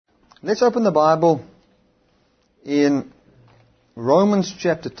Let's open the Bible in Romans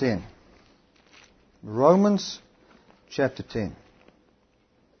chapter 10. Romans chapter 10.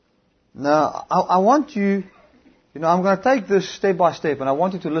 Now, I want you, I'm going to take this step by step, and I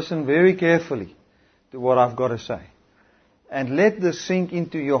want you to listen very carefully to what I've got to say. And let this sink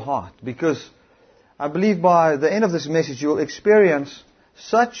into your heart, because I believe by the end of this message you'll experience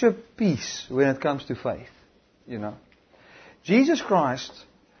such a peace when it comes to faith. Jesus Christ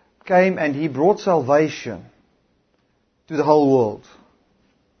came and He brought salvation to the whole world.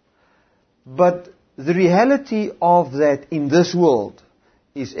 But the reality of that in this world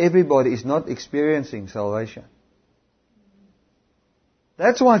is everybody is not experiencing salvation.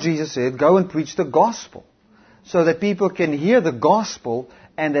 That's why Jesus said, go and preach the gospel, so that people can hear the gospel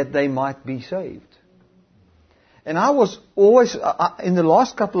and that they might be saved. And I was always, in the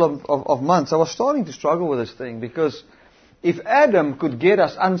last couple of months, I was starting to struggle with this thing, because if Adam could get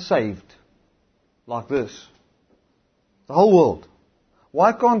us unsaved like this, the whole world,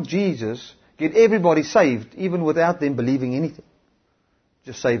 why can't Jesus get everybody saved even without them believing anything?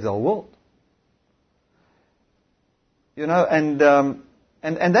 Just save the whole world. And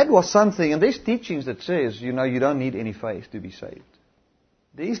that was something, and there's teachings that says, you don't need any faith to be saved.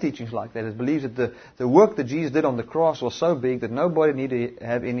 There is teachings like that. It believes that the work that Jesus did on the cross was so big that nobody needed to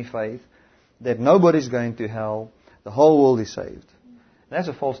have any faith, that nobody's going to hell, the whole world is saved. That's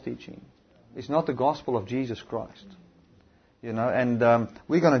a false teaching. It's not the gospel of Jesus Christ. And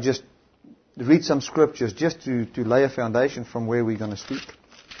we're going to just read some scriptures just to lay a foundation from where we're going to speak.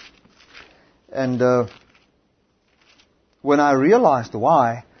 And when I realized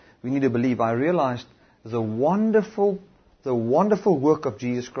why we need to believe, I realized the wonderful work of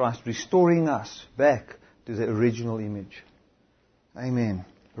Jesus Christ restoring us back to the original image. Amen.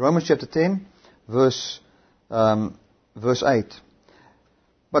 Romans chapter 10, verse 8.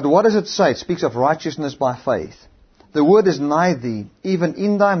 But what does it say? It speaks of righteousness by faith. The word is nigh thee, even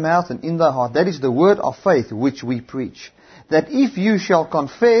in thy mouth and in thy heart. That is the word of faith which we preach. That if you shall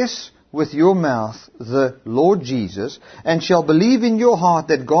confess with your mouth the Lord Jesus, and shall believe in your heart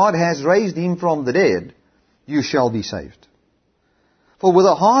that God has raised Him from the dead, you shall be saved. For with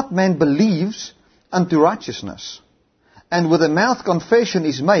the heart man believes unto righteousness, and with the mouth confession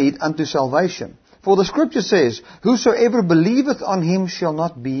is made unto salvation. For the Scripture says, whosoever believeth on Him shall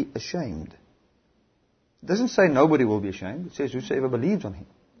not be ashamed. It doesn't say nobody will be ashamed. It says whosoever believes on Him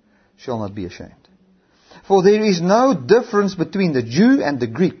shall not be ashamed. For there is no difference between the Jew and the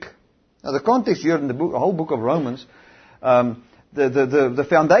Greek. Now the context here in the whole book of Romans, the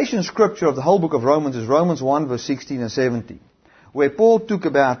foundation scripture of the whole book of Romans is Romans 1 verse 16 and 17. Where Paul took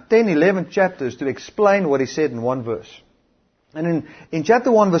about 10, 11 chapters to explain what he said in one verse. And in chapter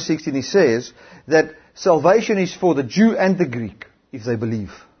 1 verse 16 he says that salvation is for the Jew and the Greek if they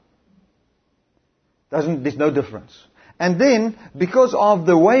believe. There's no difference. And then, because of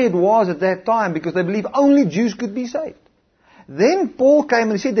the way it was at that time, because they believed only Jews could be saved, then Paul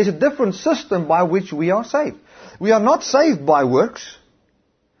came and said there's a different system by which we are saved. We are not saved by works,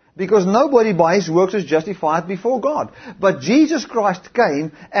 because nobody by his works is justified before God. But Jesus Christ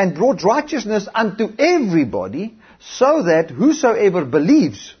came and brought righteousness unto everybody, so that whosoever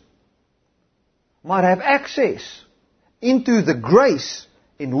believes might have access into the grace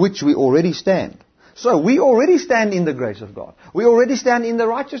in which we already stand. So we already stand in the grace of God. We already stand in the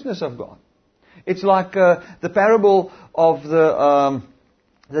righteousness of God. It's like the parable of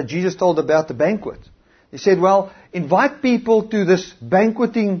that Jesus told about the banquet. He said, well, invite people to this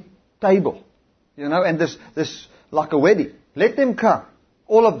banqueting table, and this like a wedding. Let them come,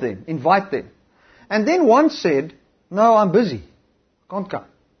 all of them, invite them. And then one said, no, I'm busy, can't come.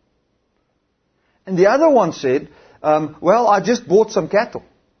 And the other one said, well, I just bought some cattle,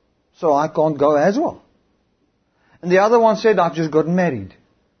 so I can't go as well. And the other one said, I've just gotten married.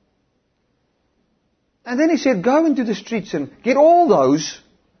 And then he said, go into the streets and get all those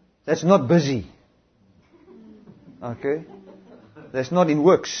that's not busy. Okay? That's not in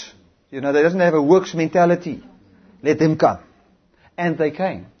works. They doesn't have a works mentality. Let them come. And they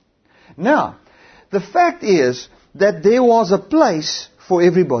came. Now, the fact is that there was a place for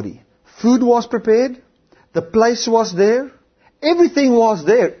everybody. Food was prepared. The place was there. Everything was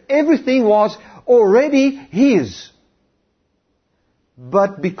there. Everything was already his.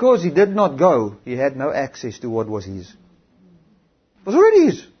 But because he did not go, he had no access to what was his. It was already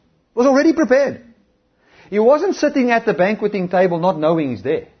his. It was already prepared. He wasn't sitting at the banqueting table not knowing he's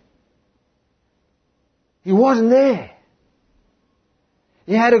there. He wasn't there.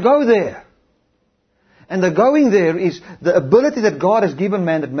 He had to go there. And the going there is the ability that God has given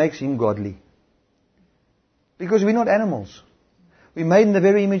man that makes him godly. Because we're not animals. We're made in the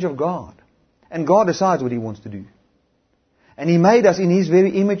very image of God. And God decides what He wants to do. And He made us in His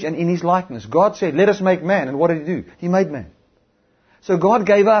very image and in His likeness. God said, let us make man. And what did He do? He made man. So God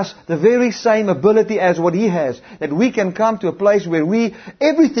gave us the very same ability as what He has. That we can come to a place where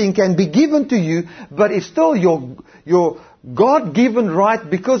everything can be given to you, but it's still your God-given right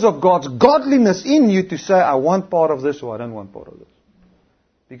because of God's godliness in you to say, I want part of this or I don't want part of this.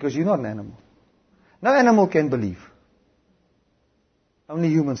 Because you're not an animal. No animal can believe. Only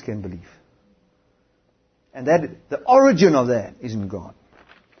humans can believe. And the origin of that is in God.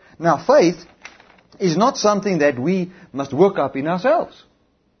 Now, faith is not something that we must work up in ourselves.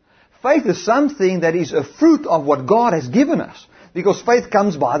 Faith is something that is a fruit of what God has given us. Because faith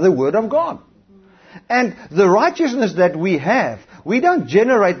comes by the Word of God. And the righteousness that we have, we don't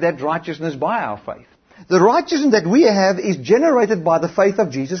generate that righteousness by our faith. The righteousness that we have is generated by the faith of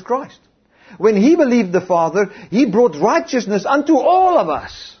Jesus Christ. When He believed the Father, He brought righteousness unto all of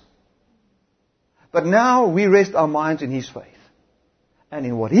us. But now we rest our minds in His faith and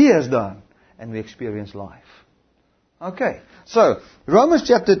in what He has done, and we experience life. Okay, so Romans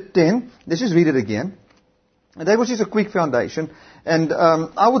chapter 10, let's just read it again. And that was just a quick foundation. And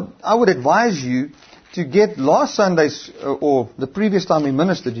I would advise you to get last Sunday's, or the previous time we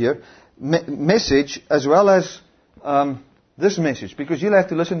ministered here, message as well as this message, because you'll have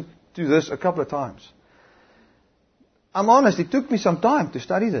to listen to this a couple of times. I'm honest, it took me some time to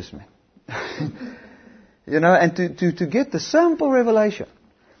study this, man. And to get the simple revelation.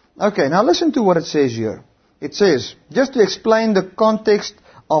 Okay, now listen to what it says here. It says, just to explain the context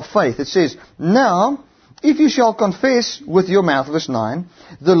of faith, it says, now, if you shall confess with your mouth, verse 9,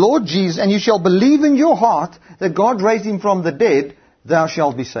 the Lord Jesus, and you shall believe in your heart that God raised Him from the dead, thou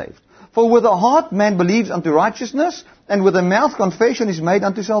shalt be saved. For with the heart man believes unto righteousness, and with the mouth confession is made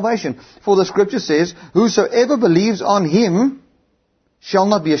unto salvation. For the Scripture says, whosoever believes on Him shall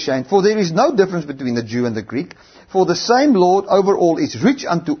not be ashamed. For there is no difference between the Jew and the Greek. For the same Lord over all is rich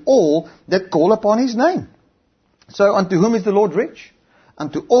unto all that call upon His name. So unto whom is the Lord rich?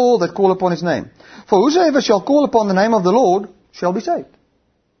 Unto all that call upon His name. For whosoever shall call upon the name of the Lord shall be saved.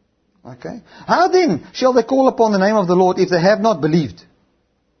 Okay. How then shall they call upon the name of the Lord if they have not believed?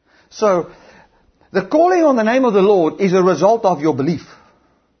 So, the calling on the name of the Lord is a result of your belief.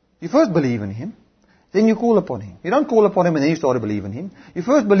 You first believe in Him, then you call upon Him. You don't call upon Him and then you start to believe in Him. You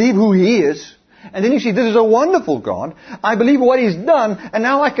first believe who He is, and then you say, this is a wonderful God. I believe what He's done, and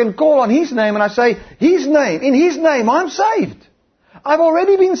now I can call on His name, and I say, His name, in His name, I'm saved. I've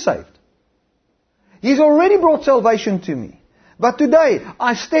already been saved. He's already brought salvation to me. But today,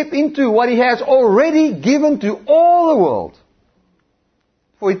 I step into what He has already given to all the world.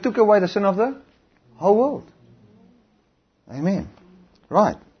 For He took away the sin of the whole world. Amen.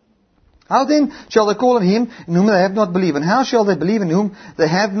 Right. How then shall they call on Him in whom they have not believed? And how shall they believe in whom they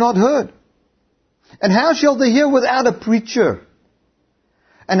have not heard? And how shall they hear without a preacher?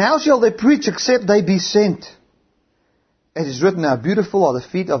 And how shall they preach except they be sent? It is written, how beautiful are the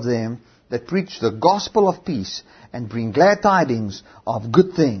feet of them that preach the gospel of peace and bring glad tidings of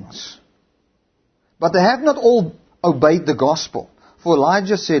good things. But they have not all obeyed the gospel. For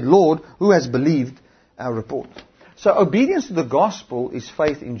Elijah said, Lord, who has believed our report? So obedience to the gospel is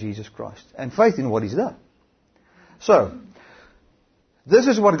faith in Jesus Christ. And faith in what He's done. So, this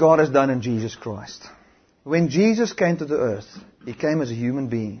is what God has done in Jesus Christ. When Jesus came to the earth, He came as a human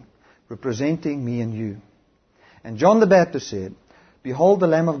being, representing me and you. And John the Baptist said, behold the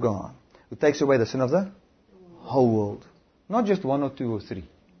Lamb of God, who takes away the sin of the whole world. Not just one or two or three.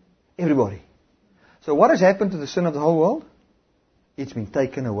 Everybody. So what has happened to the sin of the whole world? It's been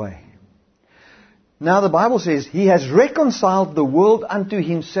taken away. Now the Bible says, He has reconciled the world unto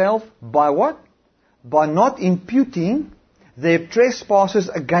Himself by what? By not imputing their trespasses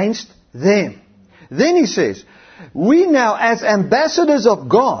against them. Then He says, we now as ambassadors of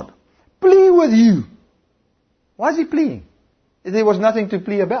God plea with you. Why is He pleading? There was nothing to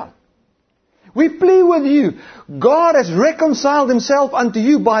plea about. We plea with you. God has reconciled Himself unto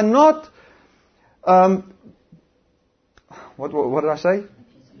you by not... What did I say?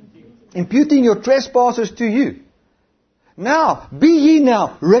 Imputing your trespasses to you. Now, be ye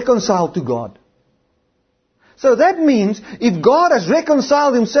now reconciled to God. So that means, if God has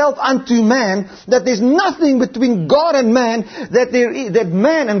reconciled Himself unto man, that there's nothing between God and man, that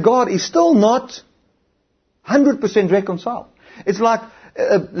man and God is still not 100% reconciled. It's like,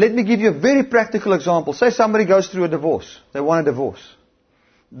 let me give you a very practical example. Say somebody goes through a divorce. They want a divorce.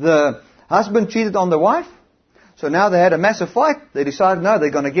 The husband cheated on the wife. So now they had a massive fight. They decided, no, they're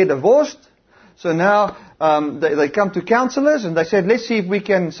going to get divorced. So now they come to counselors and they said, let's see if we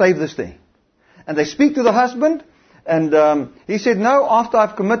can save this thing. And they speak to the husband. he said, no, after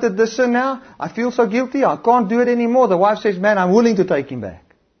I've committed this sin now, I feel so guilty, I can't do it anymore. The wife says, man, I'm willing to take him back.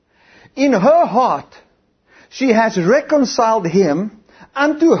 In her heart, she has reconciled him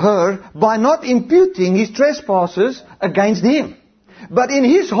unto her by not imputing his trespasses against him. But in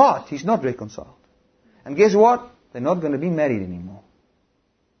his heart, he's not reconciled. And guess what? They're not going to be married anymore.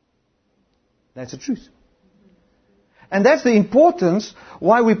 That's the truth. And that's the importance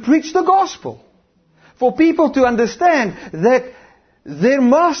why we preach the gospel. For people to understand that their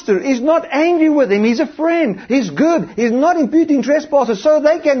master is not angry with him. He's a friend. He's good. He's not imputing trespasses, so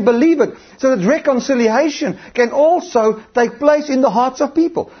they can believe it. So that reconciliation can also take place in the hearts of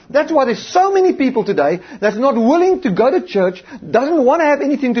people. That's why there's so many people today that's not willing to go to church, doesn't want to have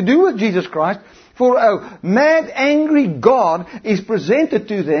anything to do with Jesus Christ, for a mad, angry God is presented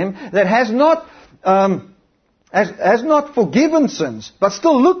to them that has not forgiven sins, but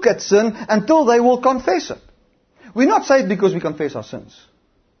still look at sin until they will confess it. We're not saved because we confess our sins.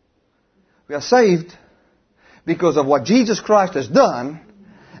 We are saved because of what Jesus Christ has done,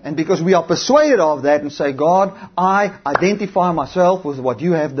 and because we are persuaded of that and say, God, I identify myself with what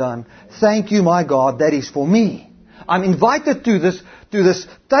you have done. Thank you, my God, that is for me. I'm invited to this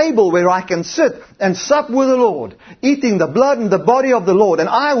table where I can sit and sup with the Lord, eating the blood and the body of the Lord, and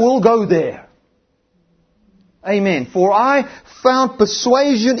I will go there. Amen. For I found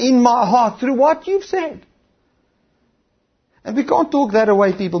persuasion in my heart through what you've said. And we can't talk that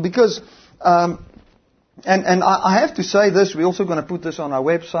away, people, because, I have to say this, we're also going to put this on our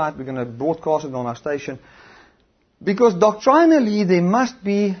website, we're going to broadcast it on our station, because doctrinally there must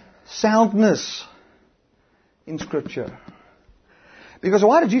be soundness in Scripture. Because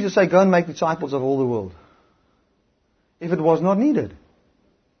why did Jesus say, go and make disciples of all the world? If it was not needed.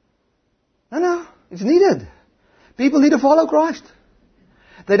 No, it's needed. People need to follow Christ.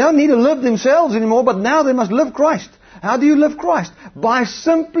 They don't need to live themselves anymore, but now they must live Christ. How do you live Christ? By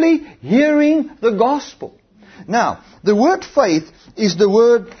simply hearing the gospel. Now, the word faith is the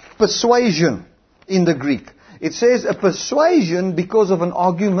word persuasion in the Greek. It says a persuasion because of an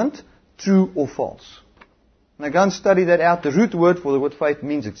argument, true or false. Now go and study that out. The root word for the word faith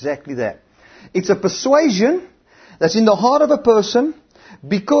means exactly that. It's a persuasion that's in the heart of a person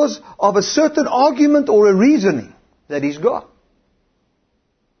because of a certain argument or a reasoning that he's got.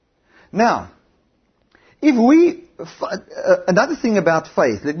 Now, another thing about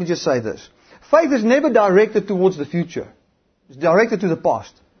faith, let me just say this. Faith is never directed towards the future. It's directed to the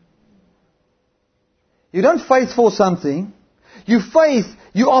past. You don't faith for something. You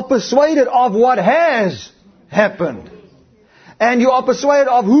are persuaded of what has happened. And you are persuaded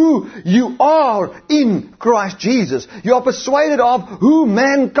of who you are in Christ Jesus. You are persuaded of who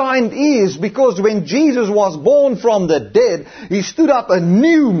mankind is, because when Jesus was born from the dead, He stood up a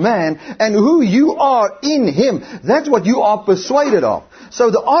new man, and who you are in Him. That's what you are persuaded of.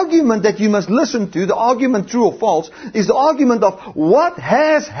 So the argument that you must listen to, the argument true or false, is the argument of what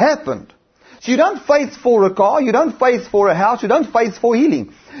has happened. So you don't faith for a car, you don't faith for a house, you don't faith for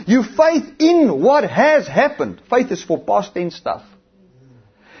healing. You faith in what has happened. Faith is for past tense stuff.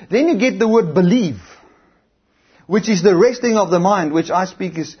 Then you get the word believe, which is the resting of the mind, which I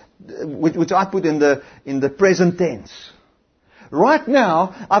put in the present tense. Right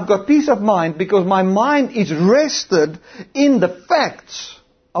now, I've got peace of mind because my mind is rested in the facts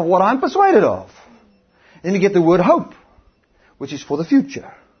of what I'm persuaded of. Then you get the word hope, which is for the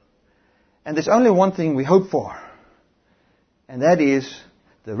future. And there's only one thing we hope for, and that is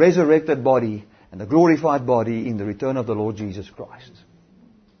the resurrected body and the glorified body in the return of the Lord Jesus Christ.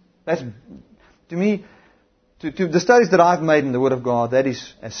 That's, to me, to the studies that I've made in the Word of God, that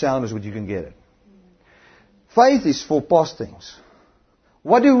is as sound as what you can get it. Faith is for past things.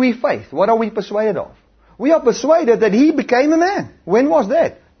 What do we faith? What are we persuaded of? We are persuaded that He became a man. When was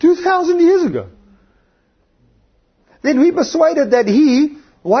that? 2,000 years ago. Then we persuaded that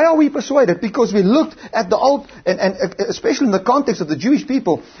why are we persuaded? Because we looked at the Old, and especially in the context of the Jewish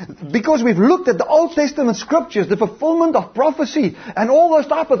people, because we've looked at the Old Testament scriptures, the fulfillment of prophecy, and all those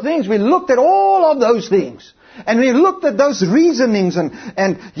type of things. We looked at all of those things. And we looked at those reasonings,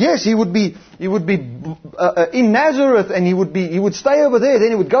 and yes, he would be in Nazareth, and he would stay over there, then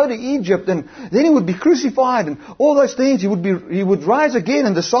he would go to Egypt, and then he would be crucified, and all those things. He would rise again,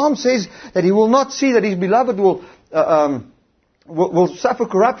 and the Psalm says that he will not see that his beloved will suffer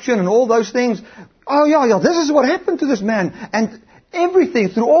corruption and all those things. Oh yeah, this is what happened to this man. And everything,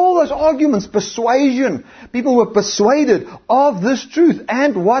 through all those arguments, persuasion, people were persuaded of this truth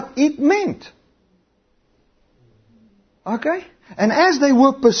and what it meant. Okay? And as they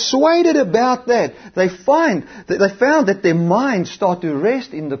were persuaded about that, they found that their minds start to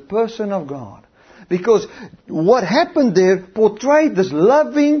rest in the person of God. Because what happened there portrayed this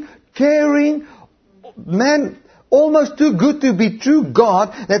loving, caring man, almost too good to be true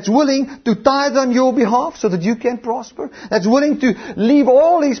God, that's willing to tithe on your behalf so that you can prosper. That's willing to leave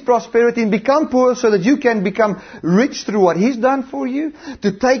all His prosperity and become poor so that you can become rich through what He's done for you.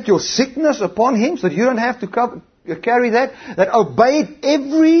 To take your sickness upon Him so that you don't have to carry that. That obeyed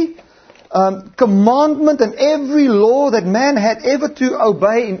every commandment and every law that man had ever to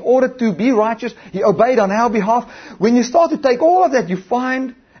obey in order to be righteous. He obeyed on our behalf. When you start to take all of that, you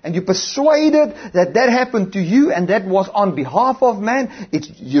find and you're persuaded that that happened to you and that was on behalf of man,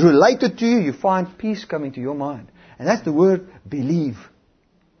 it's related to you, you find peace coming to your mind. And that's the word believe.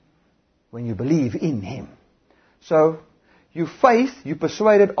 When you believe in Him. So, you faith, you're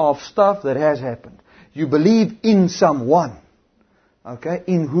persuaded of stuff that has happened. You believe in someone. Okay?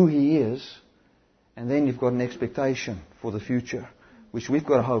 In who He is. And then you've got an expectation for the future. Which we've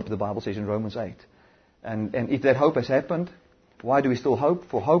got a hope, the Bible says in Romans 8. And if that hope has happened, why do we still hope?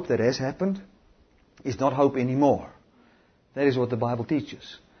 For hope that has happened is not hope anymore. That is what the Bible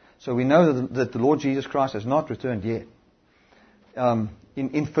teaches. So we know that the Lord Jesus Christ has not returned yet.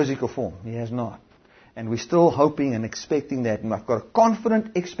 In physical form. He has not. And we're still hoping and expecting that. And I've got a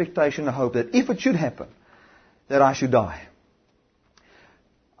confident expectation and hope that if it should happen, that I should die,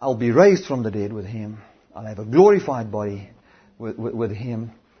 I'll be raised from the dead with Him. I'll have a glorified body with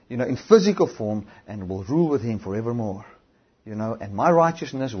Him, in physical form, and will rule with Him forevermore. And my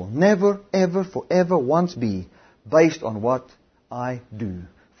righteousness will never, ever, forever once be based on what I do.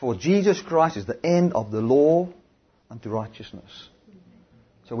 For Jesus Christ is the end of the law unto righteousness.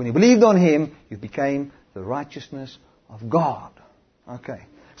 So when you believed on Him, you became the righteousness of God. Okay.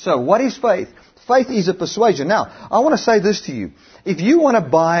 So what is faith? Faith is a persuasion. Now, I want to say this to you. If you want to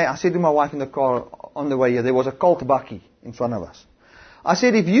buy, I said to my wife in the car on the way here, there was a Colt Bucky in front of us. I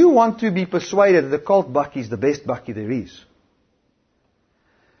said, if you want to be persuaded that the Colt Bucky is the best Bucky there is,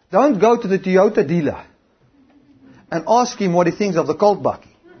 don't go to the Toyota dealer and ask him what he thinks of the Colt Bucky.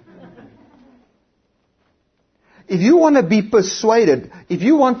 If you want to be persuaded, if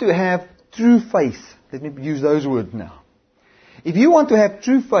you want to have true faith, let me use those words now. If you want to have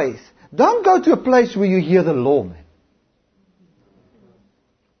true faith, don't go to a place where you hear the law, man.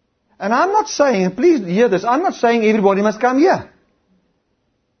 And I'm not saying, and please hear this, I'm not saying everybody must come here.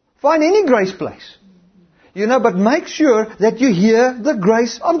 Find any grace place. But make sure that you hear the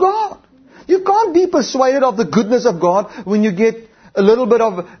grace of God. You can't be persuaded of the goodness of God when you get a little bit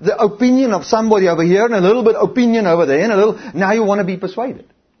of the opinion of somebody over here and a little bit opinion over there and now you want to be persuaded.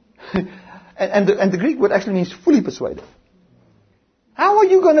 and the Greek word actually means fully persuaded. How are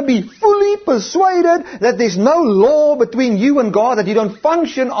you going to be fully persuaded that there's no law between you and God, that you don't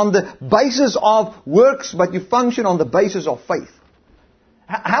function on the basis of works, but you function on the basis of faith?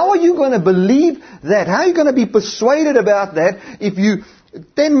 How are you going to believe that? How are you going to be persuaded about that if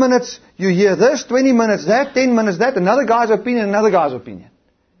 10 minutes you hear this, 20 minutes that, 10 minutes that, another guy's opinion, another guy's opinion?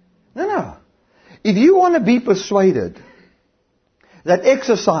 No. If you want to be persuaded that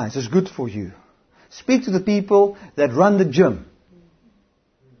exercise is good for you, speak to the people that run the gym.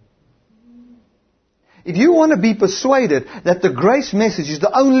 If you want to be persuaded that the grace message is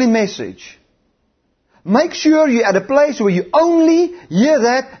the only message, make sure you're at a place where you only hear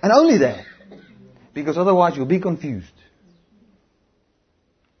that and only that. Because otherwise you'll be confused.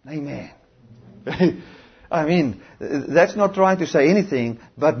 Amen. I mean, that's not trying to say anything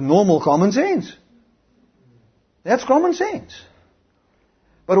but normal common sense. That's common sense.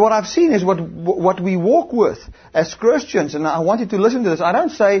 But what I've seen is what we walk with as Christians, and I want you to listen to this. I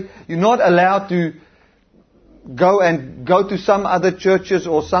don't say you're not allowed to go to some other churches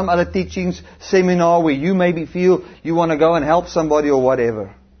or some other teachings seminar where you maybe feel you want to go and help somebody or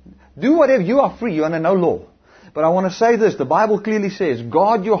whatever. Do whatever. You are free. You're under no law. But I want to say this. The Bible clearly says,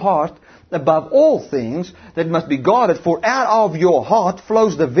 guard your heart above all things that must be guarded, for out of your heart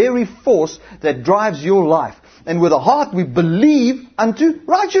flows the very force that drives your life. And with the heart we believe unto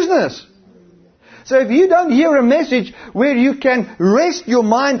righteousness. So if you hear a message where you can rest your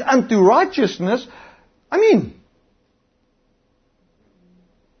mind unto righteousness,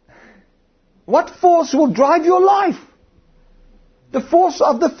 what force will drive your life? The force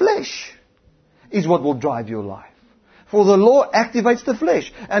of the flesh is what will drive your life. For the law activates the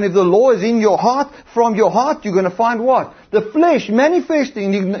flesh. And if the law is in your heart, from your heart, you're going to find what? The flesh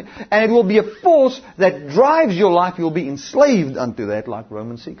manifesting. And it will be a force that drives your life. You'll be enslaved unto that, like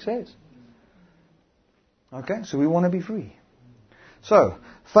Romans 6 says. Okay, so we want to be free. So,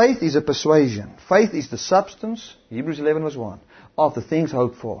 faith is a persuasion. Faith is the substance, Hebrews 11 verse 1, of the things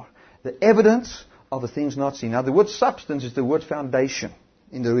hoped for. The evidence of the things not seen. Now, the word substance is the word foundation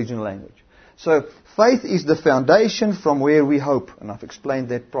in the original language. So, faith is the foundation from where we hope. And I've explained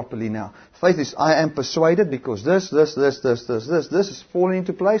that properly now. Faith is, I am persuaded because this is falling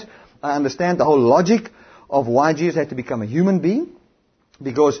into place. I understand the whole logic of why Jesus had to become a human being.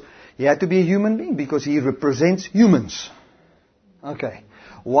 Because he had to be a human being. Because he represents humans. Okay.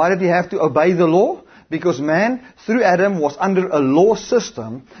 Why did he have to obey the law? Because man, through Adam, was under a law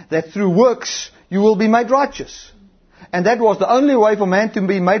system that through works you will be made righteous. And that was the only way for man to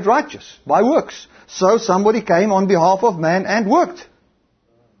be made righteous, by works. So somebody came on behalf of man and worked.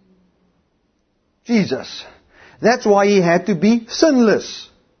 Jesus. That's why he had to be sinless.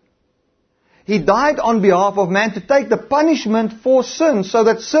 He died on behalf of man to take the punishment for sin, so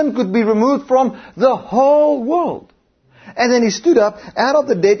that sin could be removed from the whole world. And then he stood up out of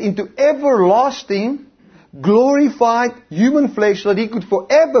the dead into everlasting, glorified human flesh, so that he could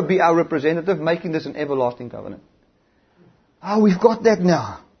forever be our representative, making this an everlasting covenant. We've got that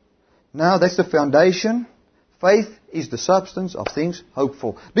now. Now that's the foundation. Faith is the substance of things hoped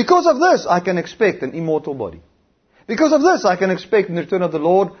for. Because of this, I can expect an immortal body. Because of this, I can expect in the return of the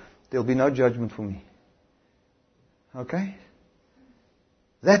Lord, there'll be no judgment for me. Okay?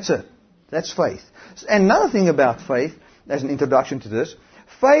 That's it. That's faith. And another thing about faith, as an introduction to this,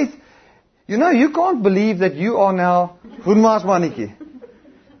 faith, you can't believe that you are now Hunma's Maniki.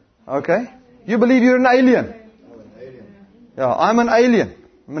 Okay? You believe you're an alien. Yeah, I'm an alien.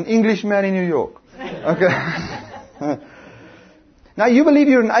 I'm an Englishman in New York. Okay. Now you believe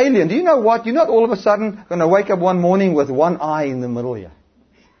you're an alien. Do you know what? You're not all of a sudden going to wake up one morning with one eye in the middle here.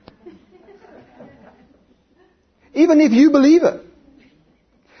 Even if you believe it.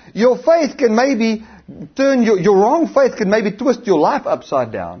 Your faith can maybe turn your wrong faith can maybe twist your life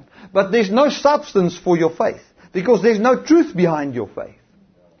upside down. But there's no substance for your faith. Because there's no truth behind your faith.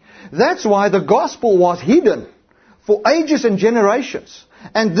 That's why the gospel was hidden for ages and generations.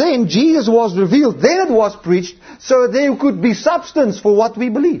 And then Jesus was revealed. Then it was preached. So there could be substance for what we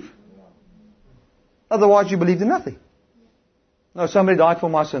believe. Otherwise you believed in nothing. No, somebody died for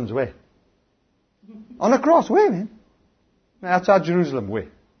my sins. Where? On a cross. Where, man? Outside Jerusalem. Where?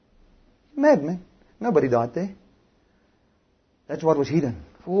 Mad, man. Nobody died there. That's what was hidden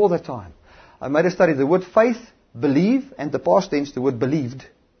for all that time. I made a study. The word faith, believe, and the past tense, the word believed,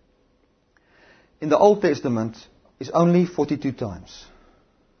 in the Old Testament is only 42 times.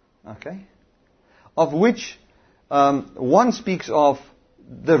 Okay? Of which one speaks of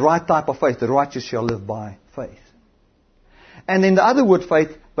the right type of faith. The righteous shall live by faith. And then the other word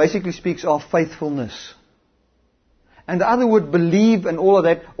faith basically speaks of faithfulness. And the other word believe and all of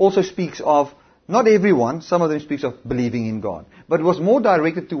that also speaks of, not everyone, some of them speaks of believing in God. But it was more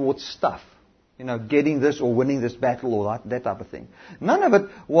directed towards stuff. Getting this or winning this battle or that type of thing. None of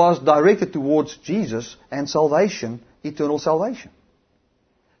it was directed towards Jesus and salvation, eternal salvation.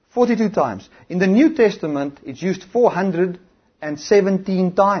 42 times. In the New Testament, it's used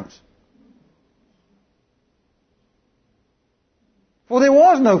 417 times. For there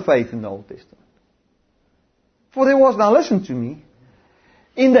was no faith in the Old Testament. For there was, now listen to me,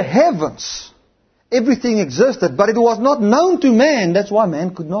 in the heavens, everything existed, but it was not known to man. That's why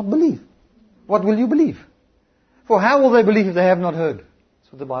man could not believe. What will you believe? For how will they believe if they have not heard?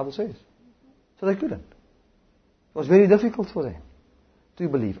 That's what the Bible says. So they couldn't. It was very difficult for them to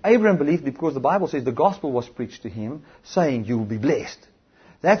believe. Abraham believed because the Bible says the gospel was preached to him, saying you will be blessed.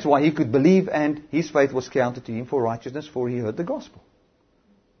 That's why he could believe, and his faith was counted to him for righteousness, for he heard the gospel.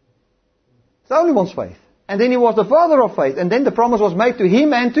 It's the only one's faith. And then he was the father of faith. And then the promise was made to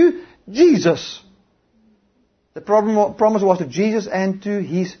him and to Jesus. The promise was to Jesus and to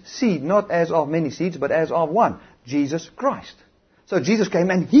his seed, not as of many seeds, but as of one, Jesus Christ. So Jesus came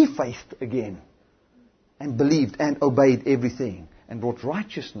and he faithed again, and believed and obeyed everything, and brought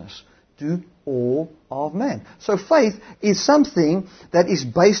righteousness to all of man. So faith is something that is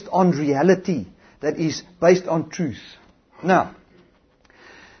based on reality, that is based on truth. Now,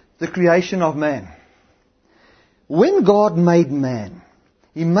 the creation of man. When God made man,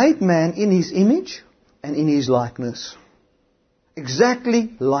 He made man in His image and in His likeness.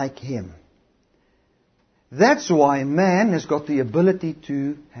 Exactly like Him. That's why man has got the ability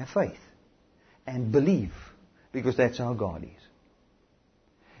to have faith and believe, because that's how God is.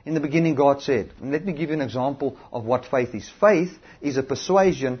 In the beginning God said, and let me give you an example of what faith is. Faith is a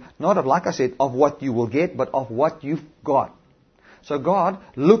persuasion, not of, like I said, of what you will get, but of what you've got. So God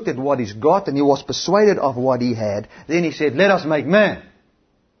looked at what He's got and He was persuaded of what He had. Then He said, let us make man.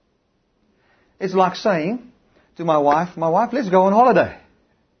 It's like saying to my wife, let's go on holiday.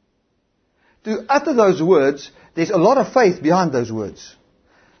 To utter those words, there's a lot of faith behind those words.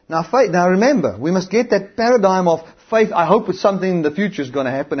 Now remember, we must get that paradigm of Faith, I hope it's something in the future is going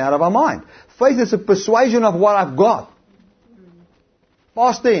to happen out of our mind. Faith is a persuasion of what I've got.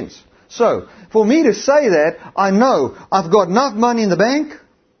 Past tense. So, for me to say that, I know I've got enough money in the bank.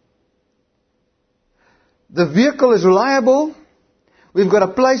 The vehicle is reliable. We've got a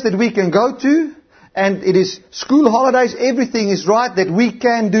place that we can go to. And it is school holidays. Everything is right that we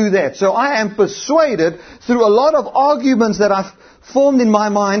can do that. So I am persuaded through a lot of arguments that I've formed in my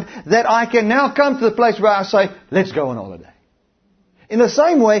mind that I can now come to the place where I say, let's go on holiday. In the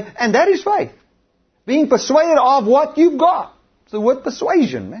same way, and that is faith. Being persuaded of what you've got. It's the word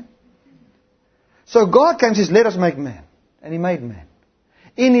persuasion, man. So God came and says, let us make man. And He made man.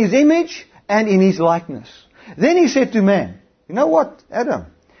 In His image and in His likeness. Then He said to man, you know what, Adam?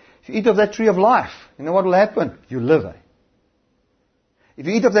 If you eat of that tree of life, you know what will happen? You'll live. If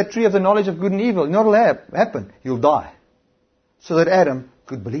you eat of that tree of the knowledge of good and evil, you know what will happen? You'll die. So that Adam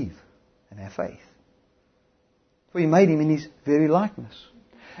could believe and have faith. So He made him in His very likeness.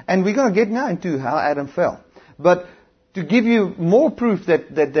 And we're going to get now into how Adam fell. But to give you more proof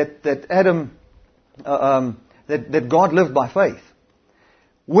that Adam, that God lived by faith.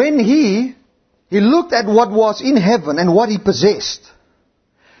 When he looked at what was in heaven and what he possessed.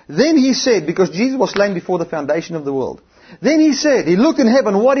 Then he said, because Jesus was slain before the foundation of the world. Then he said, he looked in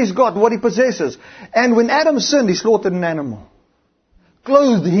heaven, what he's got, what he possesses. And when Adam sinned, he slaughtered an animal.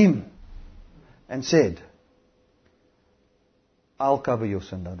 Clothed him. And said, I'll cover your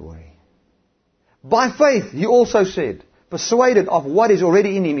sin, don't worry. By faith, he also said, persuaded of what is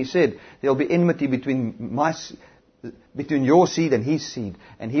already in him, he said, there'll be enmity between your seed and his seed.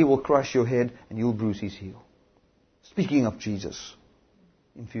 And he will crush your head and you'll bruise his heel. Speaking of Jesus.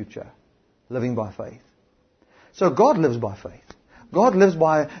 In future, living by faith. So God lives by faith. God lives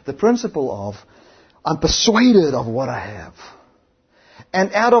by the principle of, I'm persuaded of what I have.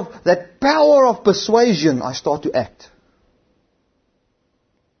 And out of that power of persuasion, I start to act.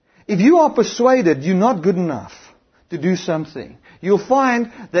 If you are persuaded you're not good enough to do something, you'll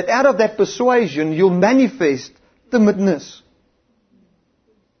find that out of that persuasion, you'll manifest timidness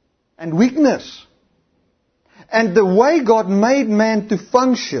and weakness. And the way God made man to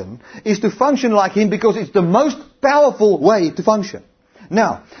function is to function like Him because it's the most powerful way to function.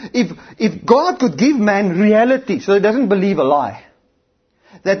 Now, if God could give man reality, so he doesn't believe a lie,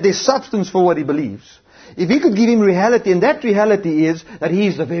 that there's substance for what he believes. If He could give him reality, and that reality is that he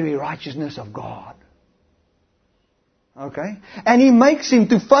is the very righteousness of God. Okay? And He makes him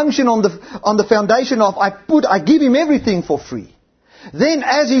to function on the foundation of, I give him everything for free. Then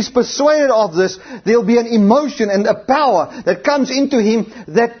as he's persuaded of this, there'll be an emotion and a power that comes into him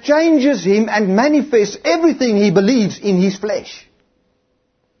that changes him and manifests everything he believes in his flesh.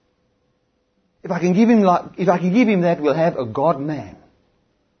 If I can give him that, we'll have a God-man.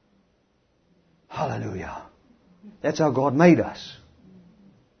 Hallelujah. That's how God made us.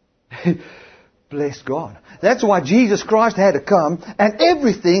 Bless God. That's why Jesus Christ had to come and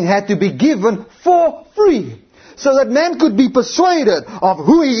everything had to be given for free. So that man could be persuaded of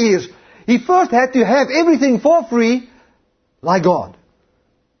who he is. He first had to have everything for free, like God.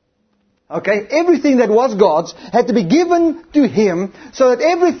 Okay? Everything that was God's had to be given to him, so that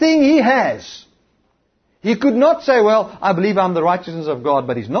everything he has. He could not say, well, I believe I'm the righteousness of God,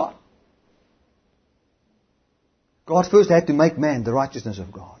 but he's not. God first had to make man the righteousness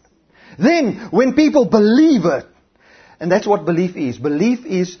of God. Then, when people believe it, and that's what belief is. Belief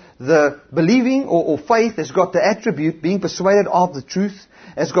is the believing or faith has got the attribute, being persuaded of the truth,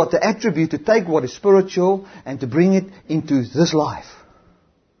 has got the attribute to take what is spiritual and to bring it into this life.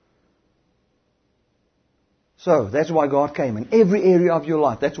 So, that's why God came in every area of your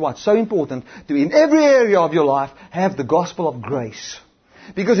life. That's why it's so important to, in every area of your life, have the gospel of grace.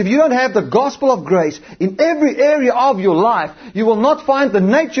 Because if you don't have the gospel of grace in every area of your life, you will not find the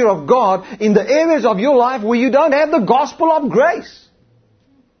nature of God in the areas of your life where you don't have the gospel of grace.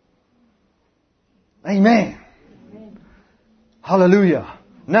 Amen. Hallelujah.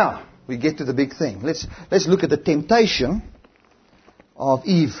 Now, we get to the big thing. Let's look at the temptation of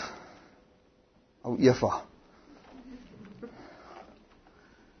Eve. Eva.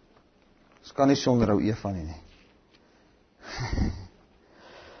 Ons kan nie sonder Eva nie.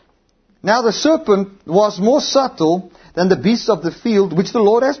 Now the serpent was more subtle than the beasts of the field which the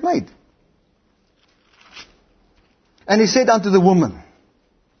Lord has made. And he said unto the woman,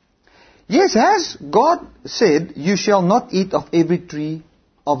 yes, has God said, you shall not eat of every tree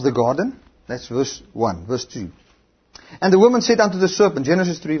of the garden? That's verse 1, verse 2. And the woman said unto the serpent,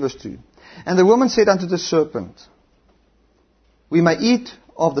 Genesis 3 verse 2. And the woman said unto the serpent, we may eat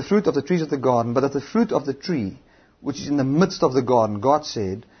of the fruit of the trees of the garden, but of the fruit of the tree which is in the midst of the garden, God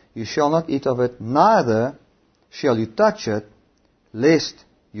said, you shall not eat of it, neither shall you touch it, lest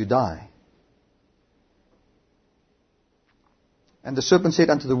you die. And the serpent said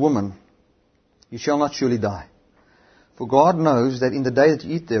unto the woman, You shall not surely die. For God knows that in the day that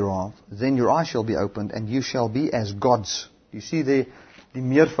you eat thereof, then your eyes shall be opened, and you shall be as gods. You see there, the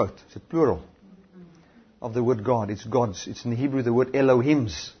meervoud, it's a plural of the word God. It's gods. It's in the Hebrew the word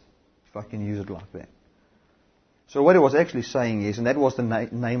Elohims, if I can use it like that. So what he was actually saying is, and that was the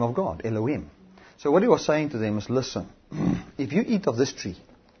name of God, Elohim. So what he was saying to them is, listen, if you eat of this tree,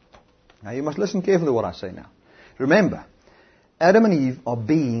 now you must listen carefully to what I say now. Remember, Adam and Eve are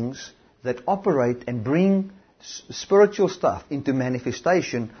beings that operate and bring spiritual stuff into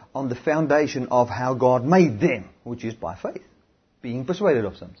manifestation on the foundation of how God made them, which is by faith, being persuaded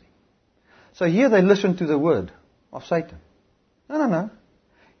of something. So here they listen to the word of Satan. No.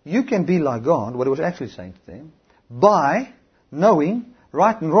 You can be like God, what he was actually saying to them, by knowing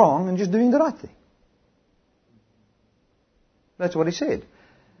right and wrong and just doing the right thing. That's what he said.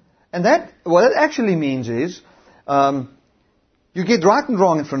 And what it actually means is, you get right and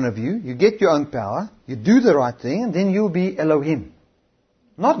wrong in front of you, you get your own power, you do the right thing, and then you'll be Elohim.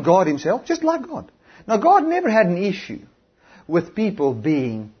 Not God himself, just like God. Now God never had an issue with people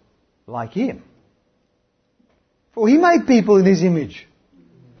being like him. For he made people in his image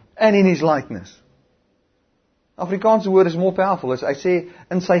and in his likeness. Afrikaanse word is more powerful. As I say,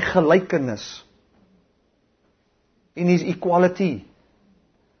 in sy gelykenis. In his equality.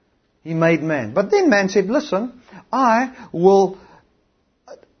 He made man. But then man said, listen, I want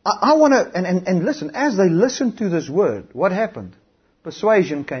to, and listen, as they listened to this word, what happened?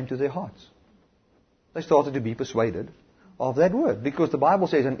 Persuasion came to their hearts. They started to be persuaded of that word. Because the Bible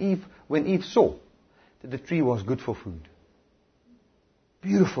says, when Eve saw that the tree was good for food,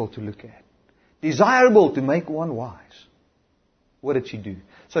 beautiful to look at, desirable to make one wise, what did she do?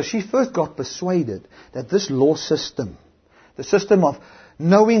 So she first got persuaded that this law system, the system of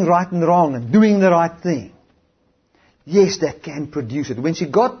knowing right and wrong and doing the right thing, yes, that can produce it. When she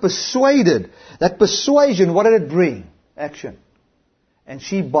got persuaded, that persuasion, what did it bring? Action. And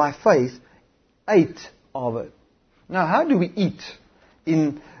she, by faith, ate of it. Now, how do we eat?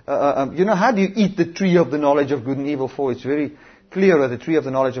 How do you eat the tree of the knowledge of good and evil? For it's very clear that the tree of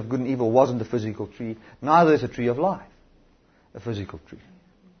the knowledge of good and evil wasn't a physical tree. Neither is a tree of life a physical tree.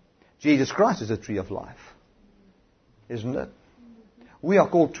 Jesus Christ is a tree of life. Isn't it? We are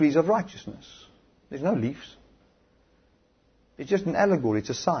called trees of righteousness. There's no leaves. It's just an allegory. It's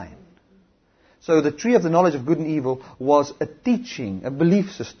a sign. So the tree of the knowledge of good and evil was a teaching, a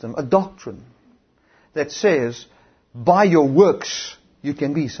belief system, a doctrine that says, by your works, you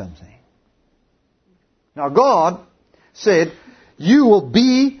can be something. Now God said, you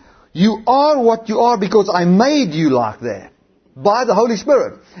are what you are because I made you like that. By the Holy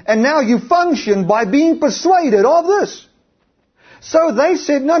Spirit. And now you function by being persuaded of this. So they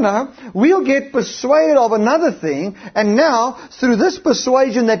said, no, we'll get persuaded of another thing, and now, through this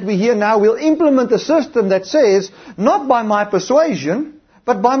persuasion that we hear now, we'll implement a system that says, not by my persuasion,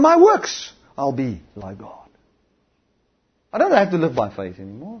 but by my works, I'll be like God. I don't have to live by faith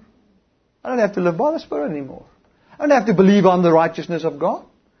anymore. I don't have to live by the Spirit anymore. I don't have to believe on the righteousness of God.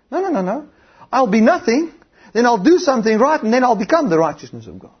 No. I'll be nothing, then I'll do something right, and then I'll become the righteousness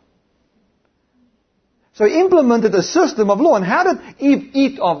of God. So he implemented a system of law. And how did Eve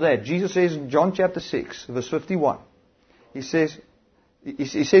eat of that? Jesus says in John chapter 6, verse 51. He says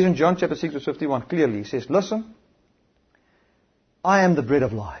in John chapter 6, verse 51, clearly, he says, listen, I am the bread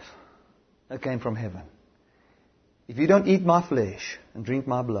of life that came from heaven. If you don't eat my flesh and drink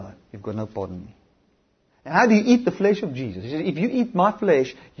my blood, you've got no part in me. And how do you eat the flesh of Jesus? He says, if you eat my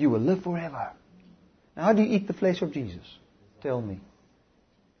flesh, you will live forever. Now, how do you eat the flesh of Jesus? Tell me.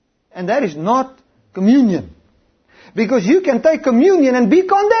 And that is not communion. Because you can take communion and be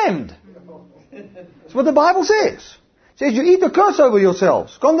condemned. That's what the Bible says. It says you eat a curse over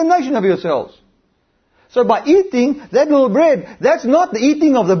yourselves. Condemnation of yourselves. So by eating that little bread, that's not the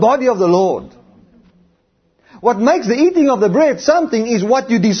eating of the body of the Lord. What makes the eating of the bread something is what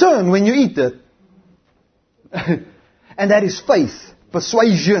you discern when you eat it. And that is faith.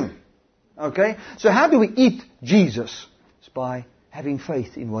 Persuasion. Okay? So how do we eat Jesus? It's by having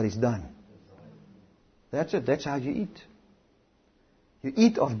faith in what He's done. That's it. That's how you eat. You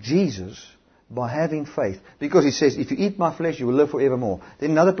eat of Jesus by having faith. Because He says, if you eat my flesh, you will live forevermore.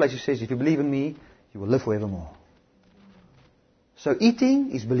 Then another place He says, if you believe in me, you will live forevermore. So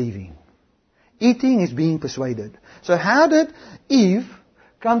eating is believing. Eating is being persuaded. So how did Eve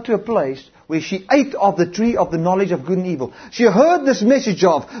come to a place where she ate of the tree of the knowledge of good and evil? She heard this message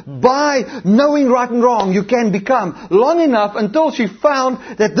of, by knowing right and wrong, you can become, long enough until she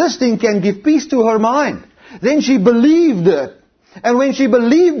found that this thing can give peace to her mind. Then she believed it. And when she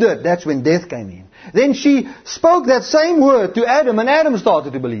believed it, that's when death came in. Then she spoke that same word to Adam, and Adam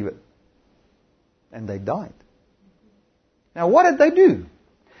started to believe it. And they died. Now what did they do?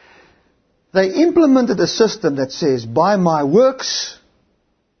 They implemented a system that says, by my works,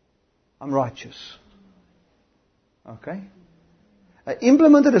 I'm righteous. Okay? They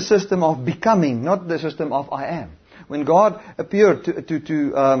implemented a system of becoming, not the system of I am. When God appeared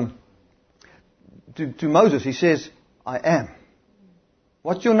to Moses, He says, I am.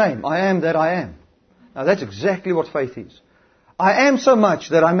 What's your name? I am that I am. Now that's exactly what faith is. I am so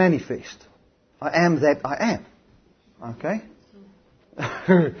much that I manifest. I am that I am. Okay?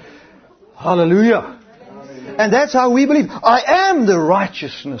 Hallelujah. And that's how we believe. I am the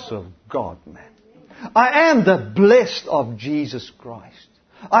righteousness of God, man. I am the blessed of Jesus Christ.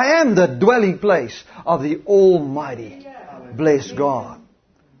 I am the dwelling place of the Almighty, blessed God.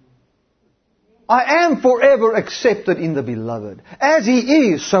 I am forever accepted in the Beloved. As He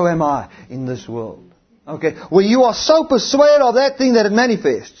is, so am I in this world. Okay? Where you are so persuaded of that thing that it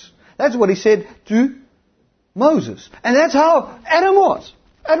manifests. That's what He said to Moses. And that's how Adam was.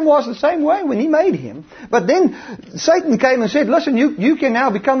 Adam was the same way when He made him. But then Satan came and said, listen, you can now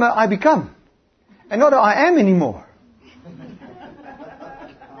become a I become. And not a I am anymore.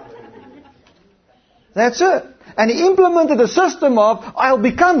 That's it. And he implemented a system of, I'll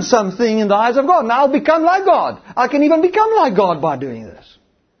become something in the eyes of God. And I'll become like God. I can even become like God by doing this.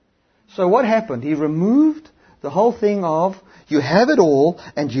 So what happened? He removed the whole thing of, you have it all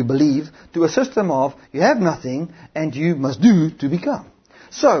and you believe, to a system of, you have nothing and you must do to become.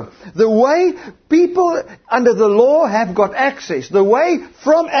 So, the way people under the law have got access, the way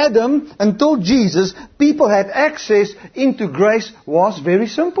from Adam until Jesus, people had access into grace was very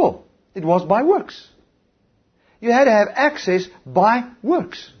simple. It was by works. You had to have access by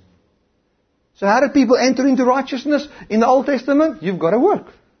works. So how did people enter into righteousness in the Old Testament? You've got to work.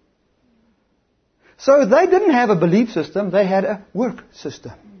 So they didn't have a belief system, they had a work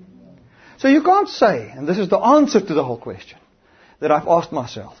system. So you can't say, and this is the answer to the whole question that I've asked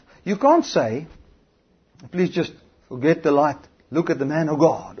myself. You can't say, please just forget the light, look at the man of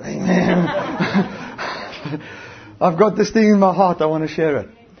God. Amen. I've got this thing in my heart, I want to share it.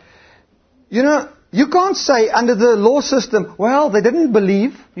 You know, you can't say under the law system, well, they didn't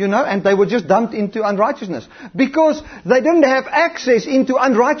believe, and they were just dumped into unrighteousness. Because they didn't have access into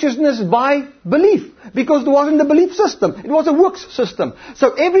unrighteousness by belief. Because there wasn't a belief system. It was a works system.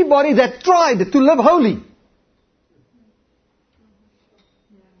 So everybody that tried to live holy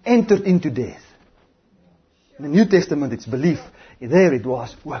entered into death. In the New Testament, it's belief. There it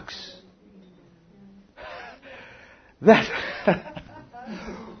was, works.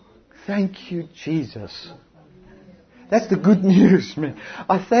 Thank you, Jesus. That's the good news, man.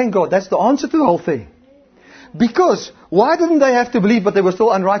 I thank God. That's the answer to the whole thing. Because, why didn't they have to believe but they were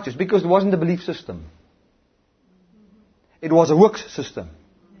still unrighteous? Because there wasn't a belief system. It was a works system.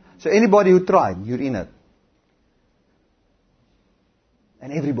 So anybody who tried, you're in it.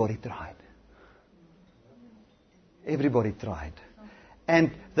 And everybody tried. Everybody tried.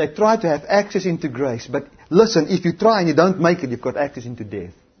 And they tried to have access into grace. But listen, if you try and you don't make it, you've got access into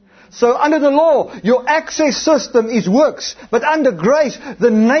death. So under the law, your access system is works. But under grace,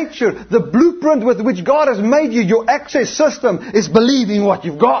 the nature, the blueprint with which God has made you, your access system is believing what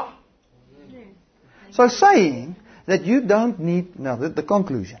you've got. So saying that you don't need, now the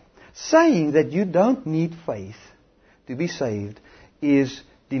conclusion. Saying that you don't need faith to be saved is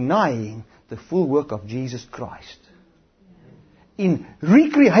denying the full work of Jesus Christ in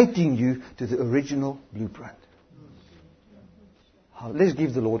recreating you to the original blueprint. Oh, let's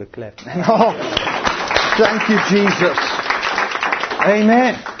give the Lord a clap. Oh, thank you, Jesus.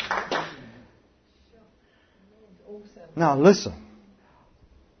 Amen. Now listen.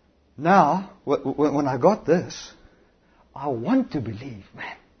 Now, when I got this, I want to believe,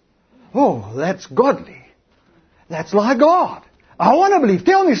 man. Oh, that's godly. That's like God. I want to believe.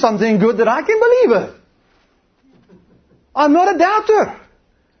 Tell me something good that I can believe it. I'm not a doubter.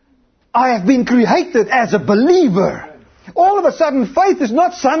 I have been created as a believer. All of a sudden, faith is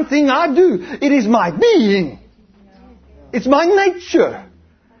not something I do. It is my being. It's my nature.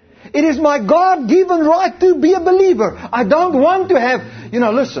 It is my God-given right to be a believer. I don't want to have,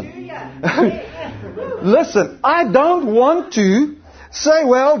 listen. Listen, I don't want to say,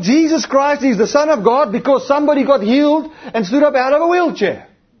 well, Jesus Christ is the Son of God because somebody got healed and stood up out of a wheelchair.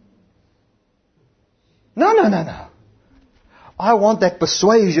 No. I want that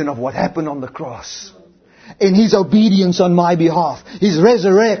persuasion of what happened on the cross. in His obedience on my behalf. His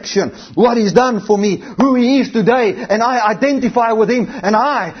resurrection, what He's done for me, who He is today, and I identify with Him, and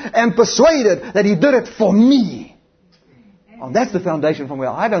I am persuaded that He did it for me. Oh, that's the foundation from where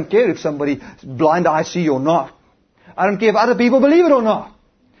I don't care if somebody blind eye see or not. I don't care if other people believe it or not.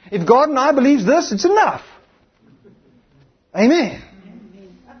 If God and I believes this, it's enough. Amen.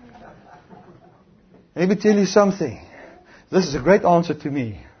 Let me tell you something. This is a great answer to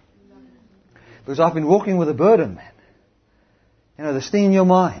me. Because I've been walking with a burden, man. You know, this thing in your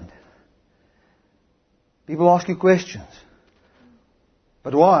mind. People ask you questions.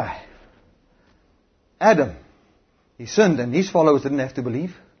 But why? Adam, he sinned and his followers didn't have to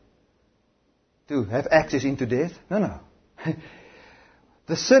believe to have access into death. No.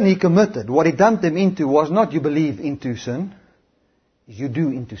 The sin he committed, what he dumped them into was not you believe into sin, you do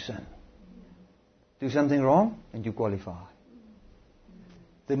into sin. Do something wrong and you qualify.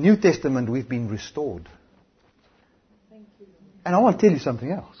 The New Testament, we've been restored. And I want to tell you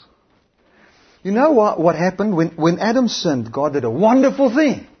something else. You know what happened when Adam sinned? God did a wonderful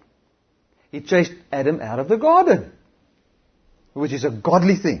thing. He chased Adam out of the garden, which is a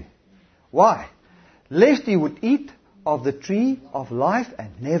godly thing. Why? Lest he would eat of the tree of life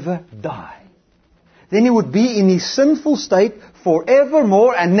and never die. Then he would be in his sinful state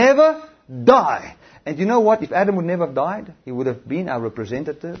forevermore and never die. And you know what? If Adam would never have died, he would have been our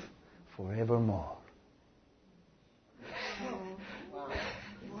representative forevermore.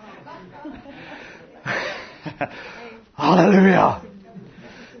 Hallelujah.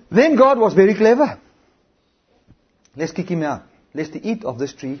 Then God was very clever. Let's kick him out. Lest he eat of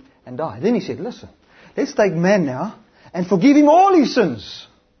this tree and die. Then he said, listen, let's take man now and forgive him all his sins.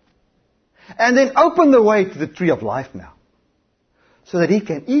 And then open the way to the tree of life now. So that he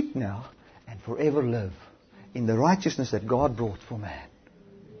can eat now and forever live in the righteousness that God brought for man.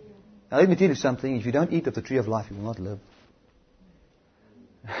 Now let me tell you something. If you don't eat of the tree of life, you will not live.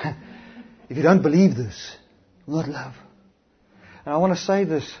 If you don't believe this, you will not live. And I want to say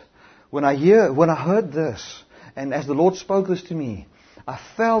this. When I heard this, and as the Lord spoke this to me, I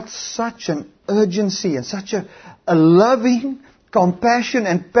felt such an urgency and such a loving compassion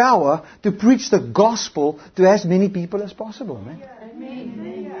and power to preach the gospel to as many people as possible. Man.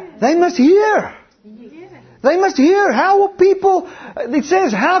 They must hear. They must hear. How will people, it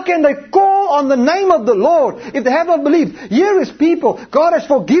says, how can they call on the name of the Lord if they have not believed? Here is people. God has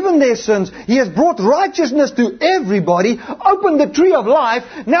forgiven their sins. He has brought righteousness to everybody. Opened the tree of life.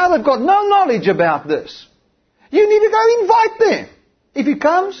 Now they've got no knowledge about this. You need to go invite them. If he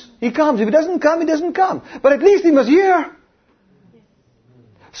comes, he comes. If he doesn't come, he doesn't come. But at least he must hear.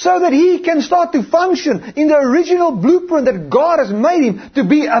 So that he can start to function in the original blueprint that God has made him to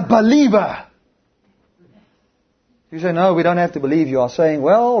be a believer. You say, no, we don't have to believe. You are saying,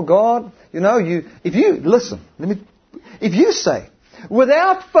 well, God, if you say,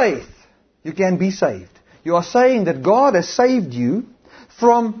 without faith, you can be saved. You are saying that God has saved you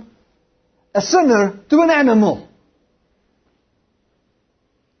from a sinner to an animal.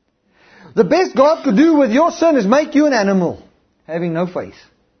 The best God could do with your sin is make you an animal, having no faith.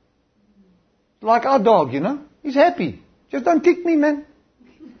 Like our dog, He's happy. Just don't kick me, man.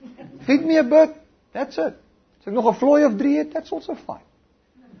 Feed me a bit. That's it. As ek nog 'n vlooi of 3 het, that's also fine.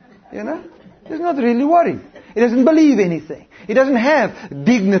 He's not really worried. He doesn't believe anything. He doesn't have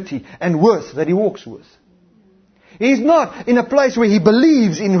dignity and worth that he walks with. He's not in a place where he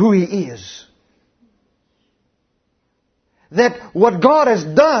believes in who he is. That what God has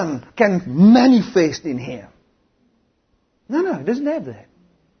done can manifest in him. No, he doesn't have that.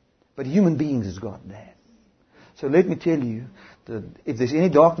 But human beings has got that. So let me tell you, that if there's any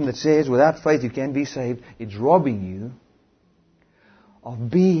doctrine that says without faith you can be saved, it's robbing you of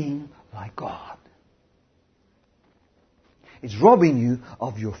being like God. It's robbing you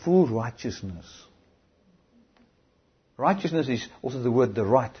of your full righteousness. Righteousness is also the word the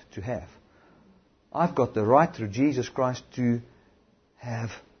right to have. I've got the right through Jesus Christ to have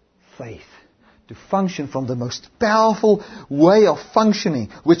faith. To function from the most powerful way of functioning,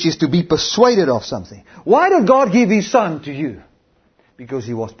 which is to be persuaded of something. Why did God give His Son to you? Because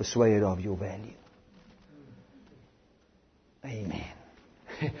He was persuaded of your value. Amen.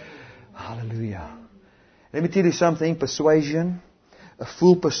 Hallelujah. Let me tell you something. Persuasion, a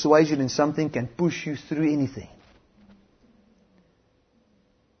full persuasion in something can push you through anything.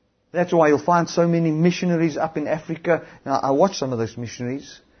 That's why you'll find so many missionaries up in Africa. Now, I watch some of those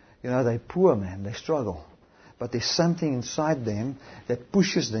missionaries. They're poor, man. They struggle. But there's something inside them that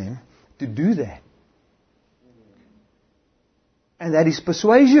pushes them to do that. And that is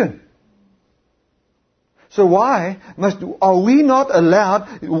persuasion. So why are we not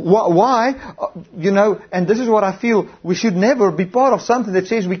allowed, why, and this is what I feel, we should never be part of something that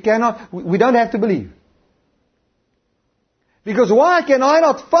says we don't have to believe. Because why can I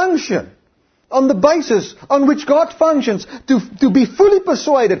not function on the basis on which God functions to be fully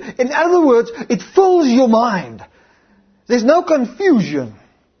persuaded? In other words, it fills your mind. There's no confusion.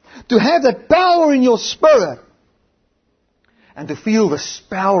 To have that power in your spirit and to feel the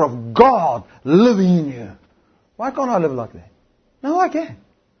power of God living in you. Why can't I live like that? No, I can.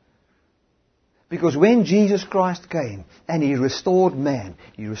 Because when Jesus Christ came and He restored man,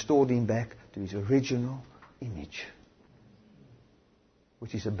 He restored him back to his original image,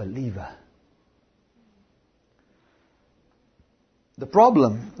 which is a believer. The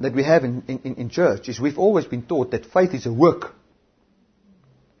problem that we have in church is we've always been taught that faith is a work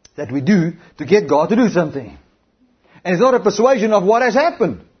that we do to get God to do something. And it's not a persuasion of what has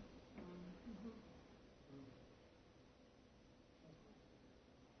happened.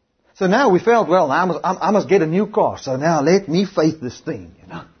 So now we felt, well, I must get a new car. So now let me faith this thing,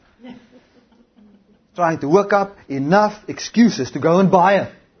 Trying to work up enough excuses to go and buy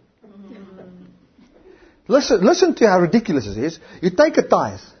it. Listen to how ridiculous it is. You take a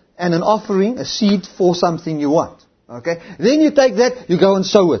tithe and an offering, a seed for something you want. Okay? Then you take that, you go and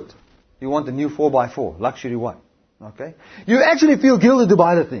sow it. You want a new 4x4, luxury one. Okay? You actually feel guilty to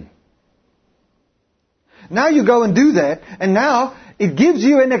buy the thing. Now you go and do that, and now it gives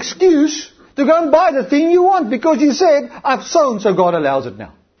you an excuse to go and buy the thing you want, because you said, I've sown, so God allows it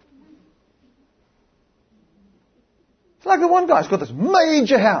now. It's like the one guy's got this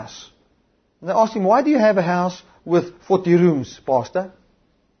major house. And they ask him, why do you have a house with 40 rooms, Pastor?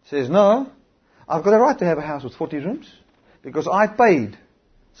 He says, no, I've got a right to have a house with 40 rooms because I paid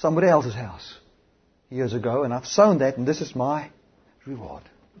somebody else's house years ago and I've sown that and this is my reward.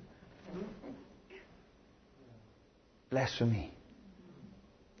 Blasphemy.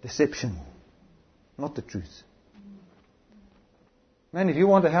 Deception. Not the truth. Man, if you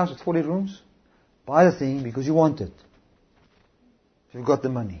want a house with 40 rooms, buy the thing because you want it. If you've got the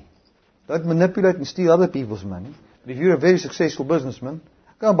money. Don't manipulate and steal other people's money. But if you're a very successful businessman,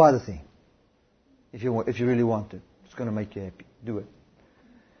 go and buy the thing. If you really want it. It's going to make you happy. Do it.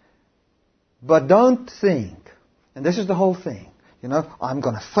 But don't think, and this is the whole thing, I'm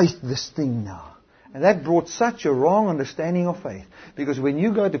going to faith this thing now. And that brought such a wrong understanding of faith. Because when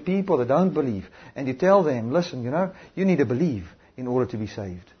you go to people that don't believe, and you tell them, listen, you need to believe in order to be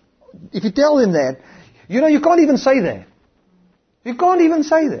saved. If you tell them that, you can't even say that. You can't even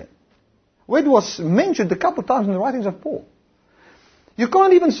say that. It was mentioned a couple of times in the writings of Paul. You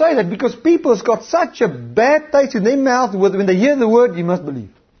can't even say that because people have got such a bad taste in their mouth when they hear the word, you must believe.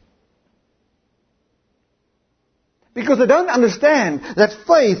 Because they don't understand that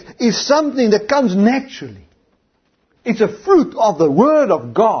faith is something that comes naturally. It's a fruit of the Word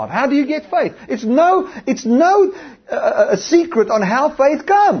of God. How do you get faith? It's no secret on how faith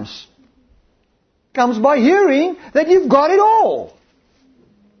comes. It comes by hearing that you've got it all.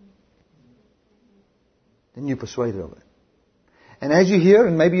 Then you're persuaded of it. And as you hear,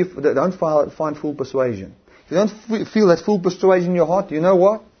 and maybe you don't find full persuasion. If you don't feel that full persuasion in your heart, you know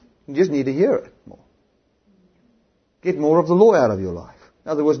what? You just need to hear it more. Get more of the law out of your life.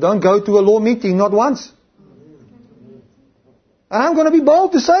 In other words, don't go to a law meeting, not once. And I'm going to be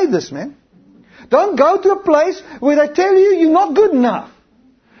bold to say this, man. Don't go to a place where they tell you you're not good enough.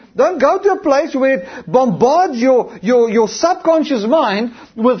 Don't go to a place where it bombards your subconscious mind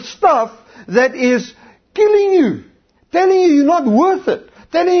with stuff that is killing you. Telling you you're not worth it.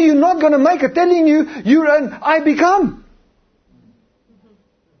 Telling you you're not going to make it. Telling you you're an I become.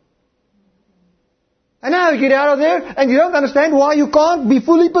 And now you get out of there and you don't understand why you can't be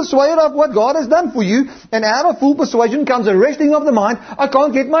fully persuaded of what God has done for you. And out of full persuasion comes a resting of the mind. I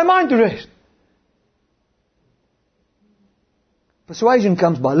can't get my mind to rest. Persuasion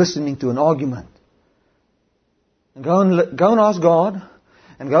comes by listening to an argument. And go and ask God.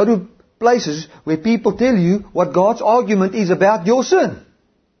 And go to places where people tell you what God's argument is about your sin.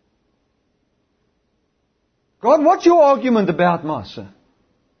 God, what's your argument about my sin?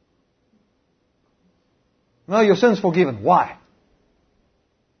 No, your sin's forgiven. Why?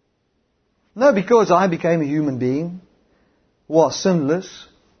 No, because I became a human being, was sinless,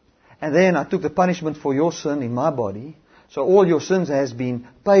 and then I took the punishment for your sin in my body, so all your sins has been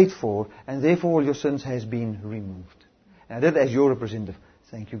paid for, and therefore all your sins has been removed. And I did it as your representative.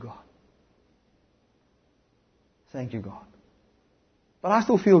 Thank you, God. Thank you, God. But I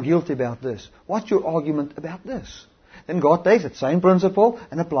still feel guilty about this. What's your argument about this? Then God takes that same principle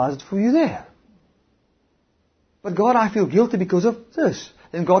and applies it for you there. But God, I feel guilty because of this.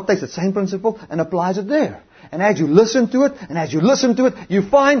 then God takes that same principle and applies it there. And as you listen to it, and as you listen to it, you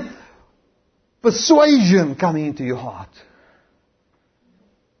find persuasion coming into your heart.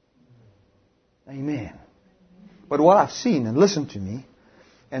 Amen. But what I've seen, and listen to me,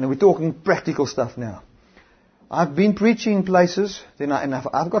 and we're talking practical stuff now. I've been preaching places,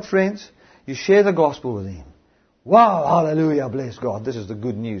 I've got friends, you share the gospel with them. Wow, hallelujah, bless God, this is the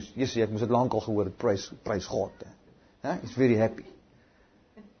good news. Yes, ek moes dit lank al gehoor het, praise God. He's very happy.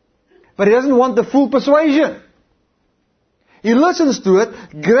 But he doesn't want the full persuasion. He listens to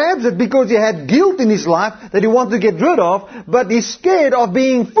it, grabs it because he had guilt in his life that he wants to get rid of, but he's scared of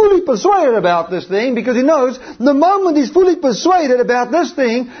being fully persuaded about this thing because he knows the moment he's fully persuaded about this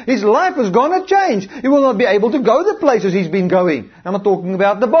thing, his life is going to change. He will not be able to go the places he's been going. I'm not talking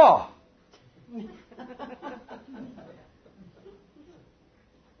about the bar.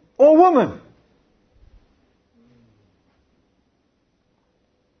 Or woman.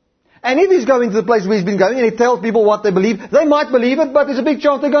 And if he's going to the place where he's been going and he tells people what they believe, they might believe it, but there's a big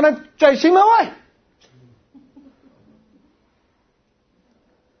chance they're going to chase him away.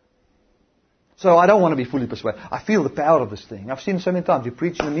 So I don't want to be fully persuaded. I feel the power of this thing. I've seen it so many times. You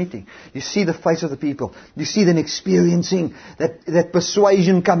preach in a meeting. You see the face of the people. You see them experiencing that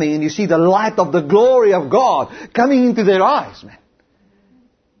persuasion coming. And you see the light of the glory of God coming into their eyes, man.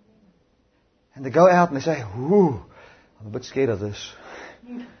 And they go out and they say, "Ooh, I'm a bit scared of this."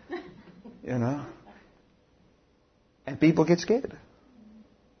 You know. And people get scared.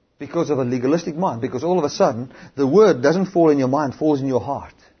 Because of a legalistic mind. Because all of a sudden, the word doesn't fall in your mind, falls in your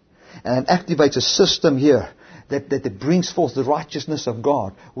heart. And it activates a system here that it brings forth the righteousness of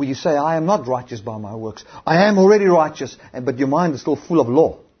God. Where you say, I am not righteous by my works. I am already righteous. But your mind is still full of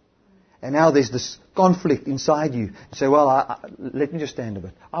law. And now there's this conflict inside you. You say, well, let me just stand a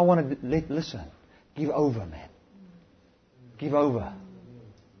bit. I want to listen. Give over, man. Give over.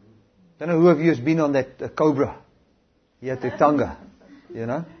 I don't know who of you has been on that Cobra. Here at the Tonga. You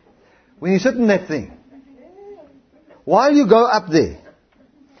know? When you sit in that thing. While you go up there.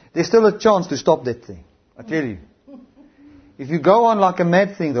 There's still a chance to stop that thing. I tell you. If you go on like a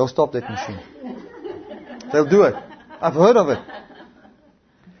mad thing, they'll stop that machine. They'll do it. I've heard of it.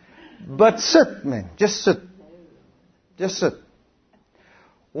 But sit, man. Just sit. Just sit.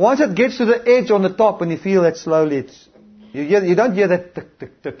 Once it gets to the edge on the top and you feel that slowly, you don't hear that tick,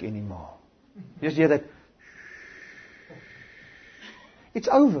 tick, tick anymore. You just hear that. It's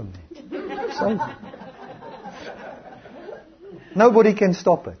over, man. It's over. Nobody can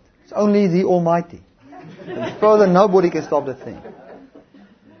stop it. It's only the Almighty. And further, nobody can stop the thing.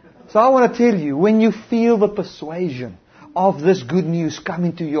 So I want to tell you, when you feel the persuasion of this good news come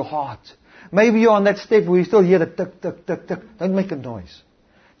into your heart, maybe you're on that step where you still hear the tick, tick, tick, tick. Don't make a noise.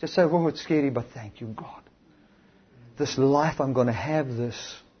 Just say, oh, it's scary, but thank you, God. This life, I'm going to have this.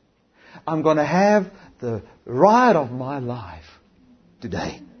 I'm going to have the ride of my life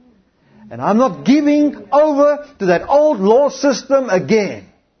today. And I'm not giving over to that old law system again.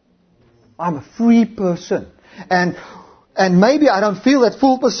 I'm a free person. And maybe I don't feel that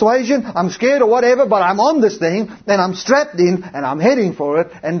full persuasion. I'm scared or whatever, but I'm on this thing and I'm strapped in and I'm heading for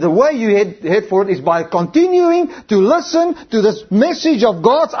it. And the way you head for it is by continuing to listen to this message of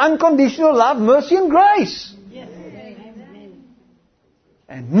God's unconditional love, mercy and grace. Yes.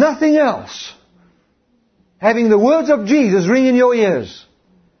 And nothing else. Having the words of Jesus ring in your ears.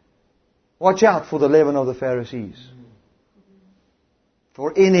 Watch out for the leaven of the Pharisees.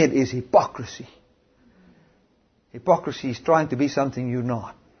 For in it is hypocrisy. Hypocrisy is trying to be something you're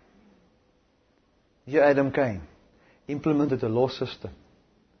not. Here Adam came, implemented a law system,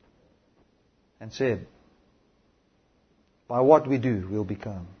 and said, by what we do, we'll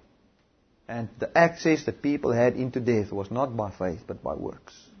become. And the access that people had into death was not by faith, but by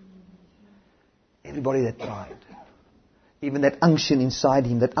works. Everybody that tried. Even that unction inside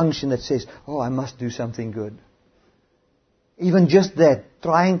him, that unction that says, oh, I must do something good. Even just that,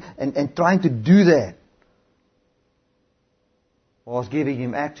 trying to do that, was giving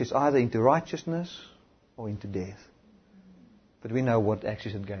him access either into righteousness or into death. But we know what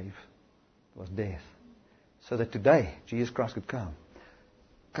access it gave. It was death. So that today, Jesus Christ could come.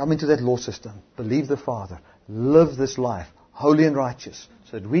 Come into that law system. Believe the Father. Live this life. Holy and righteous.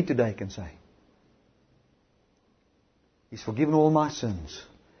 So that we today can say, He's forgiven all my sins.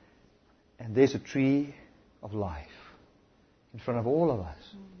 And there's a tree of life in front of all of us.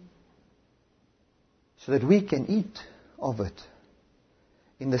 So that we can eat of it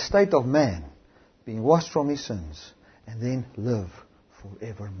in the state of man, being washed from his sins, and then live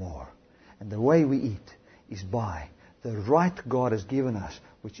forevermore. And the way we eat is by the right God has given us,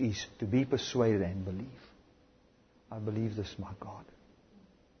 which is to be persuaded and believe. I believe this, my God.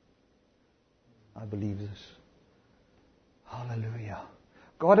 I believe this. Hallelujah.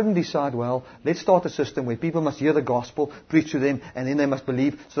 God didn't decide, well, let's start a system where people must hear the gospel, preach to them, and then they must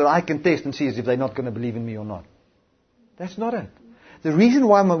believe so that I can test and see if they're not going to believe in me or not. That's not it. The reason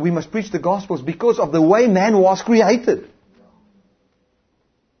why we must preach the gospel is because of the way man was created.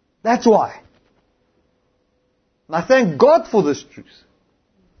 That's why. And I thank God for this truth.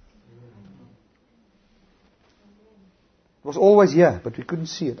 It was always here, but we couldn't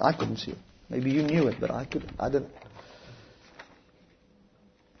see it. I couldn't see it. Maybe you knew it, but I didn't.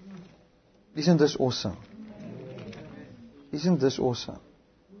 Isn't this awesome? Isn't this awesome?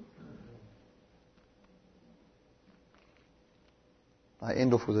 I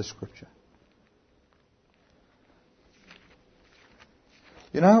end off with this scripture.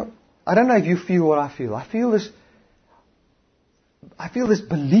 You know, I don't know if you feel what I feel. I feel this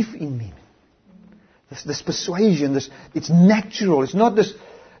belief in me. This persuasion, it's natural. It's not this,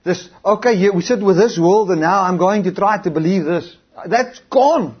 okay, yeah, we sit with this world and now I'm going to try to believe this. That's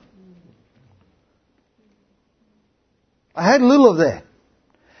gone. I had a little of that.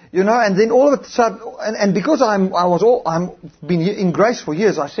 You know, and then all of a sudden, and because I'm been in grace for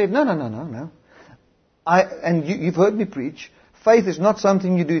years, I said, no. You've heard me preach, faith is not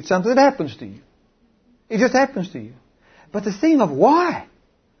something you do, it's something that happens to you. It just happens to you. But the thing of why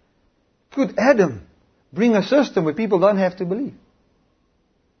could Adam bring a system where people don't have to believe?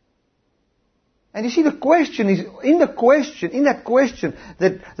 And you see, the question is, in that question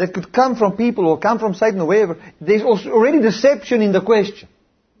that could come from people or come from Satan or wherever, there's also already deception in the question.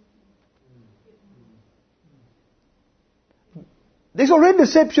 There's already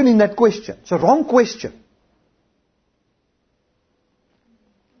deception in that question. It's a wrong question.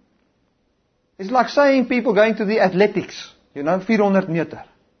 It's like saying people going to the athletics, 400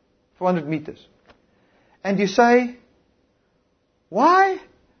 meters. And you say, why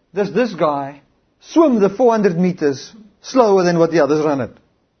does this guy swim the 400 meters slower than what the others run it?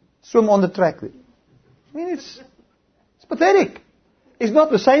 Swim on the track there. I mean, it's pathetic. It's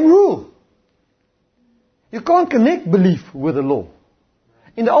not the same rule. You can't connect belief with the law.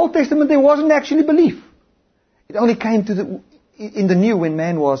 In the Old Testament, there wasn't actually belief. It only came in the New when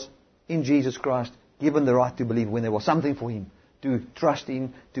man was in Jesus Christ, given the right to believe, when there was something for him to trust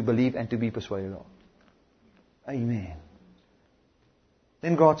in, to believe, and to be persuaded of. Amen.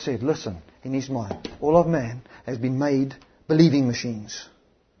 Then God said, listen, in His mind, all of man has been made believing machines.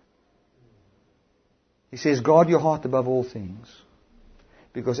 He says, guard your heart above all things.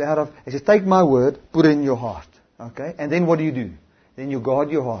 Because He says, take my word, put it in your heart. Okay? And then what do? Then you guard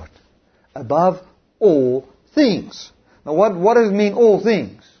your heart above all things. Now what does it mean, all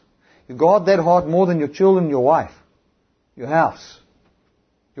things? You guard that heart more than your children, your wife, your house,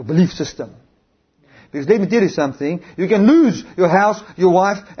 your belief system. Because let me tell you something, you can lose your house, your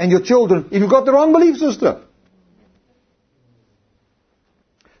wife, and your children if you've got the wrong belief system.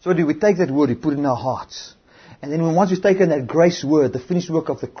 So we take that word, we put it in our hearts. And then once we've taken that grace word, the finished work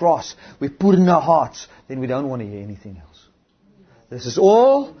of the cross, we put it in our hearts, then we don't want to hear anything else. This is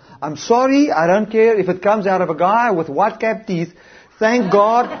all. I'm sorry, I don't care if it comes out of a guy with white-capped teeth. Thank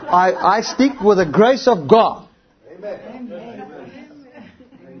God, I stick with the grace of God. Amen.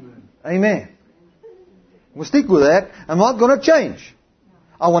 Amen. We'll stick with that. I'm not going to change.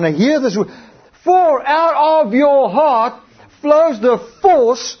 I want to hear this word. For out of your heart flows the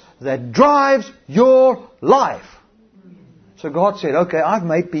force that drives your life. So God said, okay, I've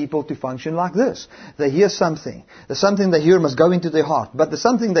made people to function like this. They hear something. The something they hear must go into their heart. But the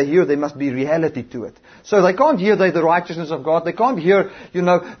something they hear, there must be reality to it. So they can't hear the righteousness of God. They can't hear,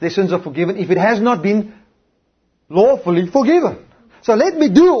 their sins are forgiven if it has not been lawfully forgiven. So let me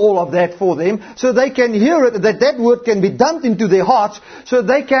do all of that for them so they can hear it, that word can be dumped into their hearts so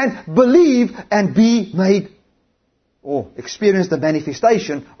they can believe and be made or experience the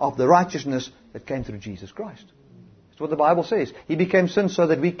manifestation of the righteousness that came through Jesus Christ. That's what the Bible says. He became sin so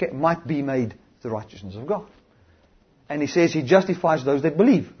that we might be made the righteousness of God. And He says He justifies those that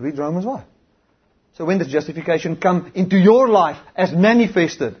believe. Read Romans 1. So when does justification come into your life as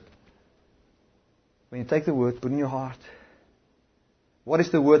manifested? When you take the word, put it in your heart. What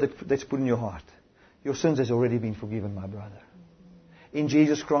is the word that's put in your heart? Your sins has already been forgiven, my brother. In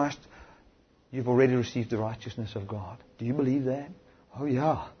Jesus Christ, you've already received the righteousness of God. Do you believe that? Oh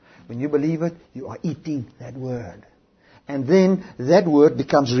yeah. When you believe it, you are eating that word. And then that word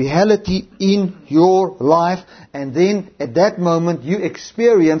becomes reality in your life. And then at that moment you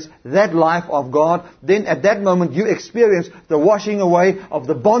experience that life of God. Then at that moment you experience the washing away of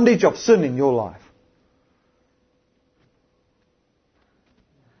the bondage of sin in your life.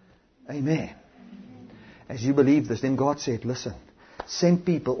 Amen. As you believe this, then God said, listen, send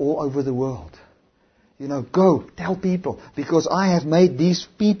people all over the world Go, tell people. Because I have made these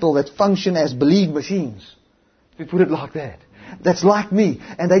people that function as believe machines. If we put it like that. That's like me.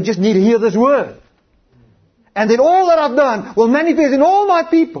 And they just need to hear this word. And then all that I've done will manifest in all my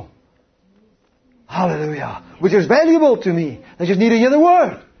people. Hallelujah. Which is valuable to me. They just need to hear the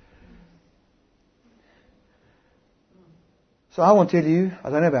word. So I want to tell you, I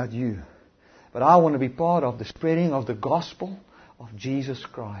don't know about you, but I want to be part of the spreading of the gospel of Jesus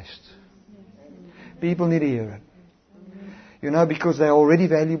Christ. People need to hear it. Because they're already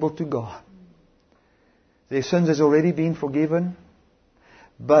valuable to God. Their sins has already been forgiven.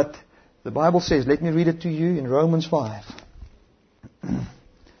 But the Bible says, let me read it to you in Romans 5.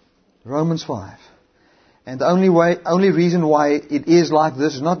 Romans 5. And the only reason why it is like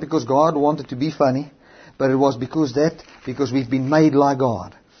this is not because God wanted to be funny, but it was because we've been made like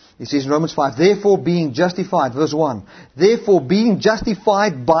God. It says in Romans 5, therefore being justified, verse 1, therefore being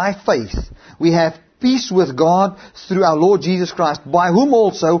justified by faith, we have peace with God through our Lord Jesus Christ, by whom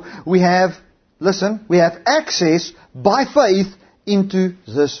also we have access by faith into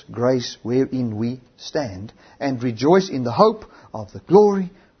this grace wherein we stand, and rejoice in the hope of the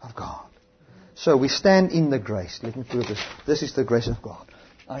glory of God. So we stand in the grace. Let me put this. This is the grace of God.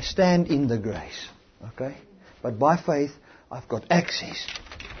 I stand in the grace. Okay? But by faith, I've got access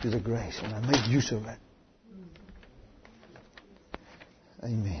to the grace, and I make use of it.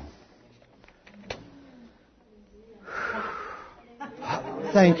 Amen.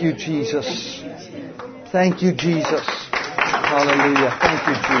 Thank you, Jesus. Thank you, Jesus. Hallelujah. Thank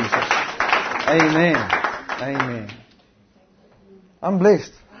you, Jesus. Amen. Amen. I'm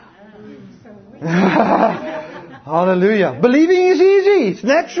blessed. Hallelujah. Believing is easy. It's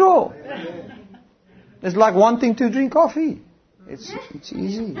natural. It's like wanting to drink coffee. It's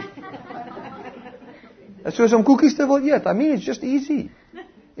easy. As so some cookies te wil eet. It's just easy.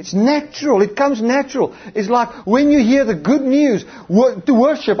 It's natural. It comes natural. It's like when you hear the good news to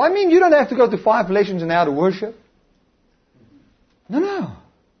worship. You don't have to go to 5 lessons an hour to worship. No.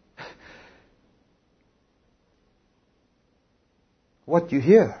 What you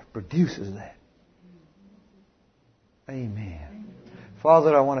hear produces that. Amen.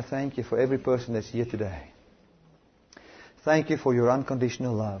 Father, I want to thank you for every person that's here today. Thank you for your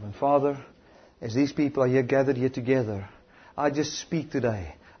unconditional love. And Father, as these people are here gathered here together, I just speak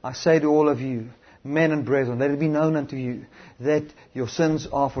today. I say to all of you, men and brethren, let it be known unto you that your sins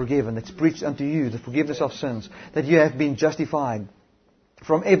are forgiven. It's preached unto you the forgiveness of sins. That you have been justified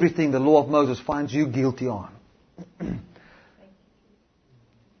from everything the law of Moses finds you guilty on.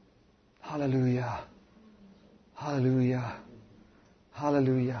 Hallelujah. Hallelujah.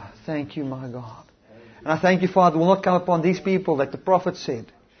 Hallelujah. Thank you, my God. And I thank you, Father, will not come upon these people that the prophet said.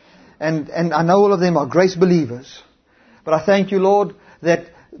 And I know all of them are grace believers. But I thank you, Lord, that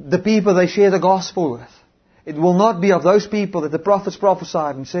the people they share the gospel with, it will not be of those people that the prophets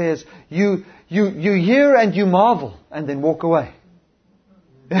prophesied and says, you hear and you marvel and then walk away.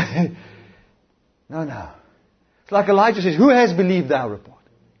 No. It's like Elijah says, who has believed our report?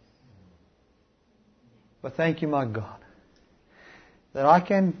 But thank you, my God, that I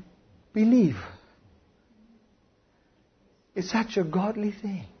can believe. It's such a godly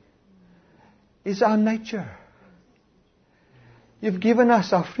thing. It's our nature. You've given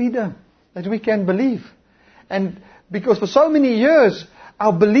us our freedom that we can believe. And because for so many years,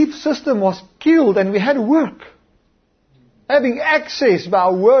 our belief system was killed and we had to work. Having access by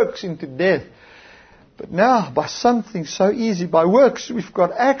our works into death. But now, by something so easy, by works, we've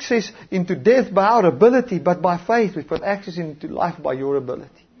got access into death by our ability, but by faith, we've got access into life by your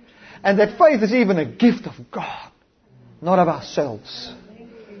ability. And that faith is even a gift of God, not of ourselves.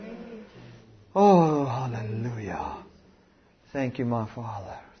 Oh, hallelujah. Thank you, my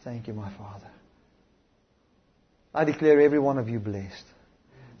Father. Thank you, my Father. I declare every one of you blessed.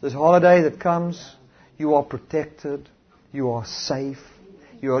 This holiday that comes, you are protected, you are safe,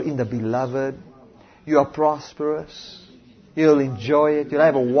 you are in the beloved, you are prosperous, you'll enjoy it, you'll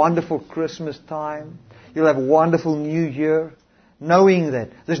have a wonderful Christmas time, you'll have a wonderful New Year, knowing that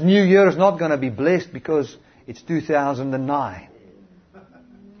this New Year is not going to be blessed because it's 2009.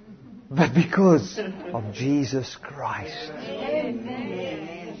 But because of Jesus Christ.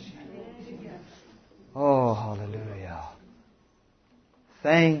 Amen. Oh, hallelujah.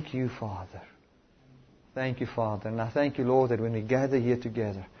 Thank you, Father. Thank you, Father. And I thank you, Lord, that when we gather here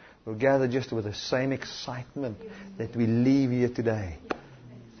together, we'll gather just with the same excitement that we leave here today.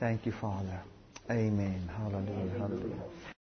 Thank you, Father. Amen. Hallelujah. Hallelujah.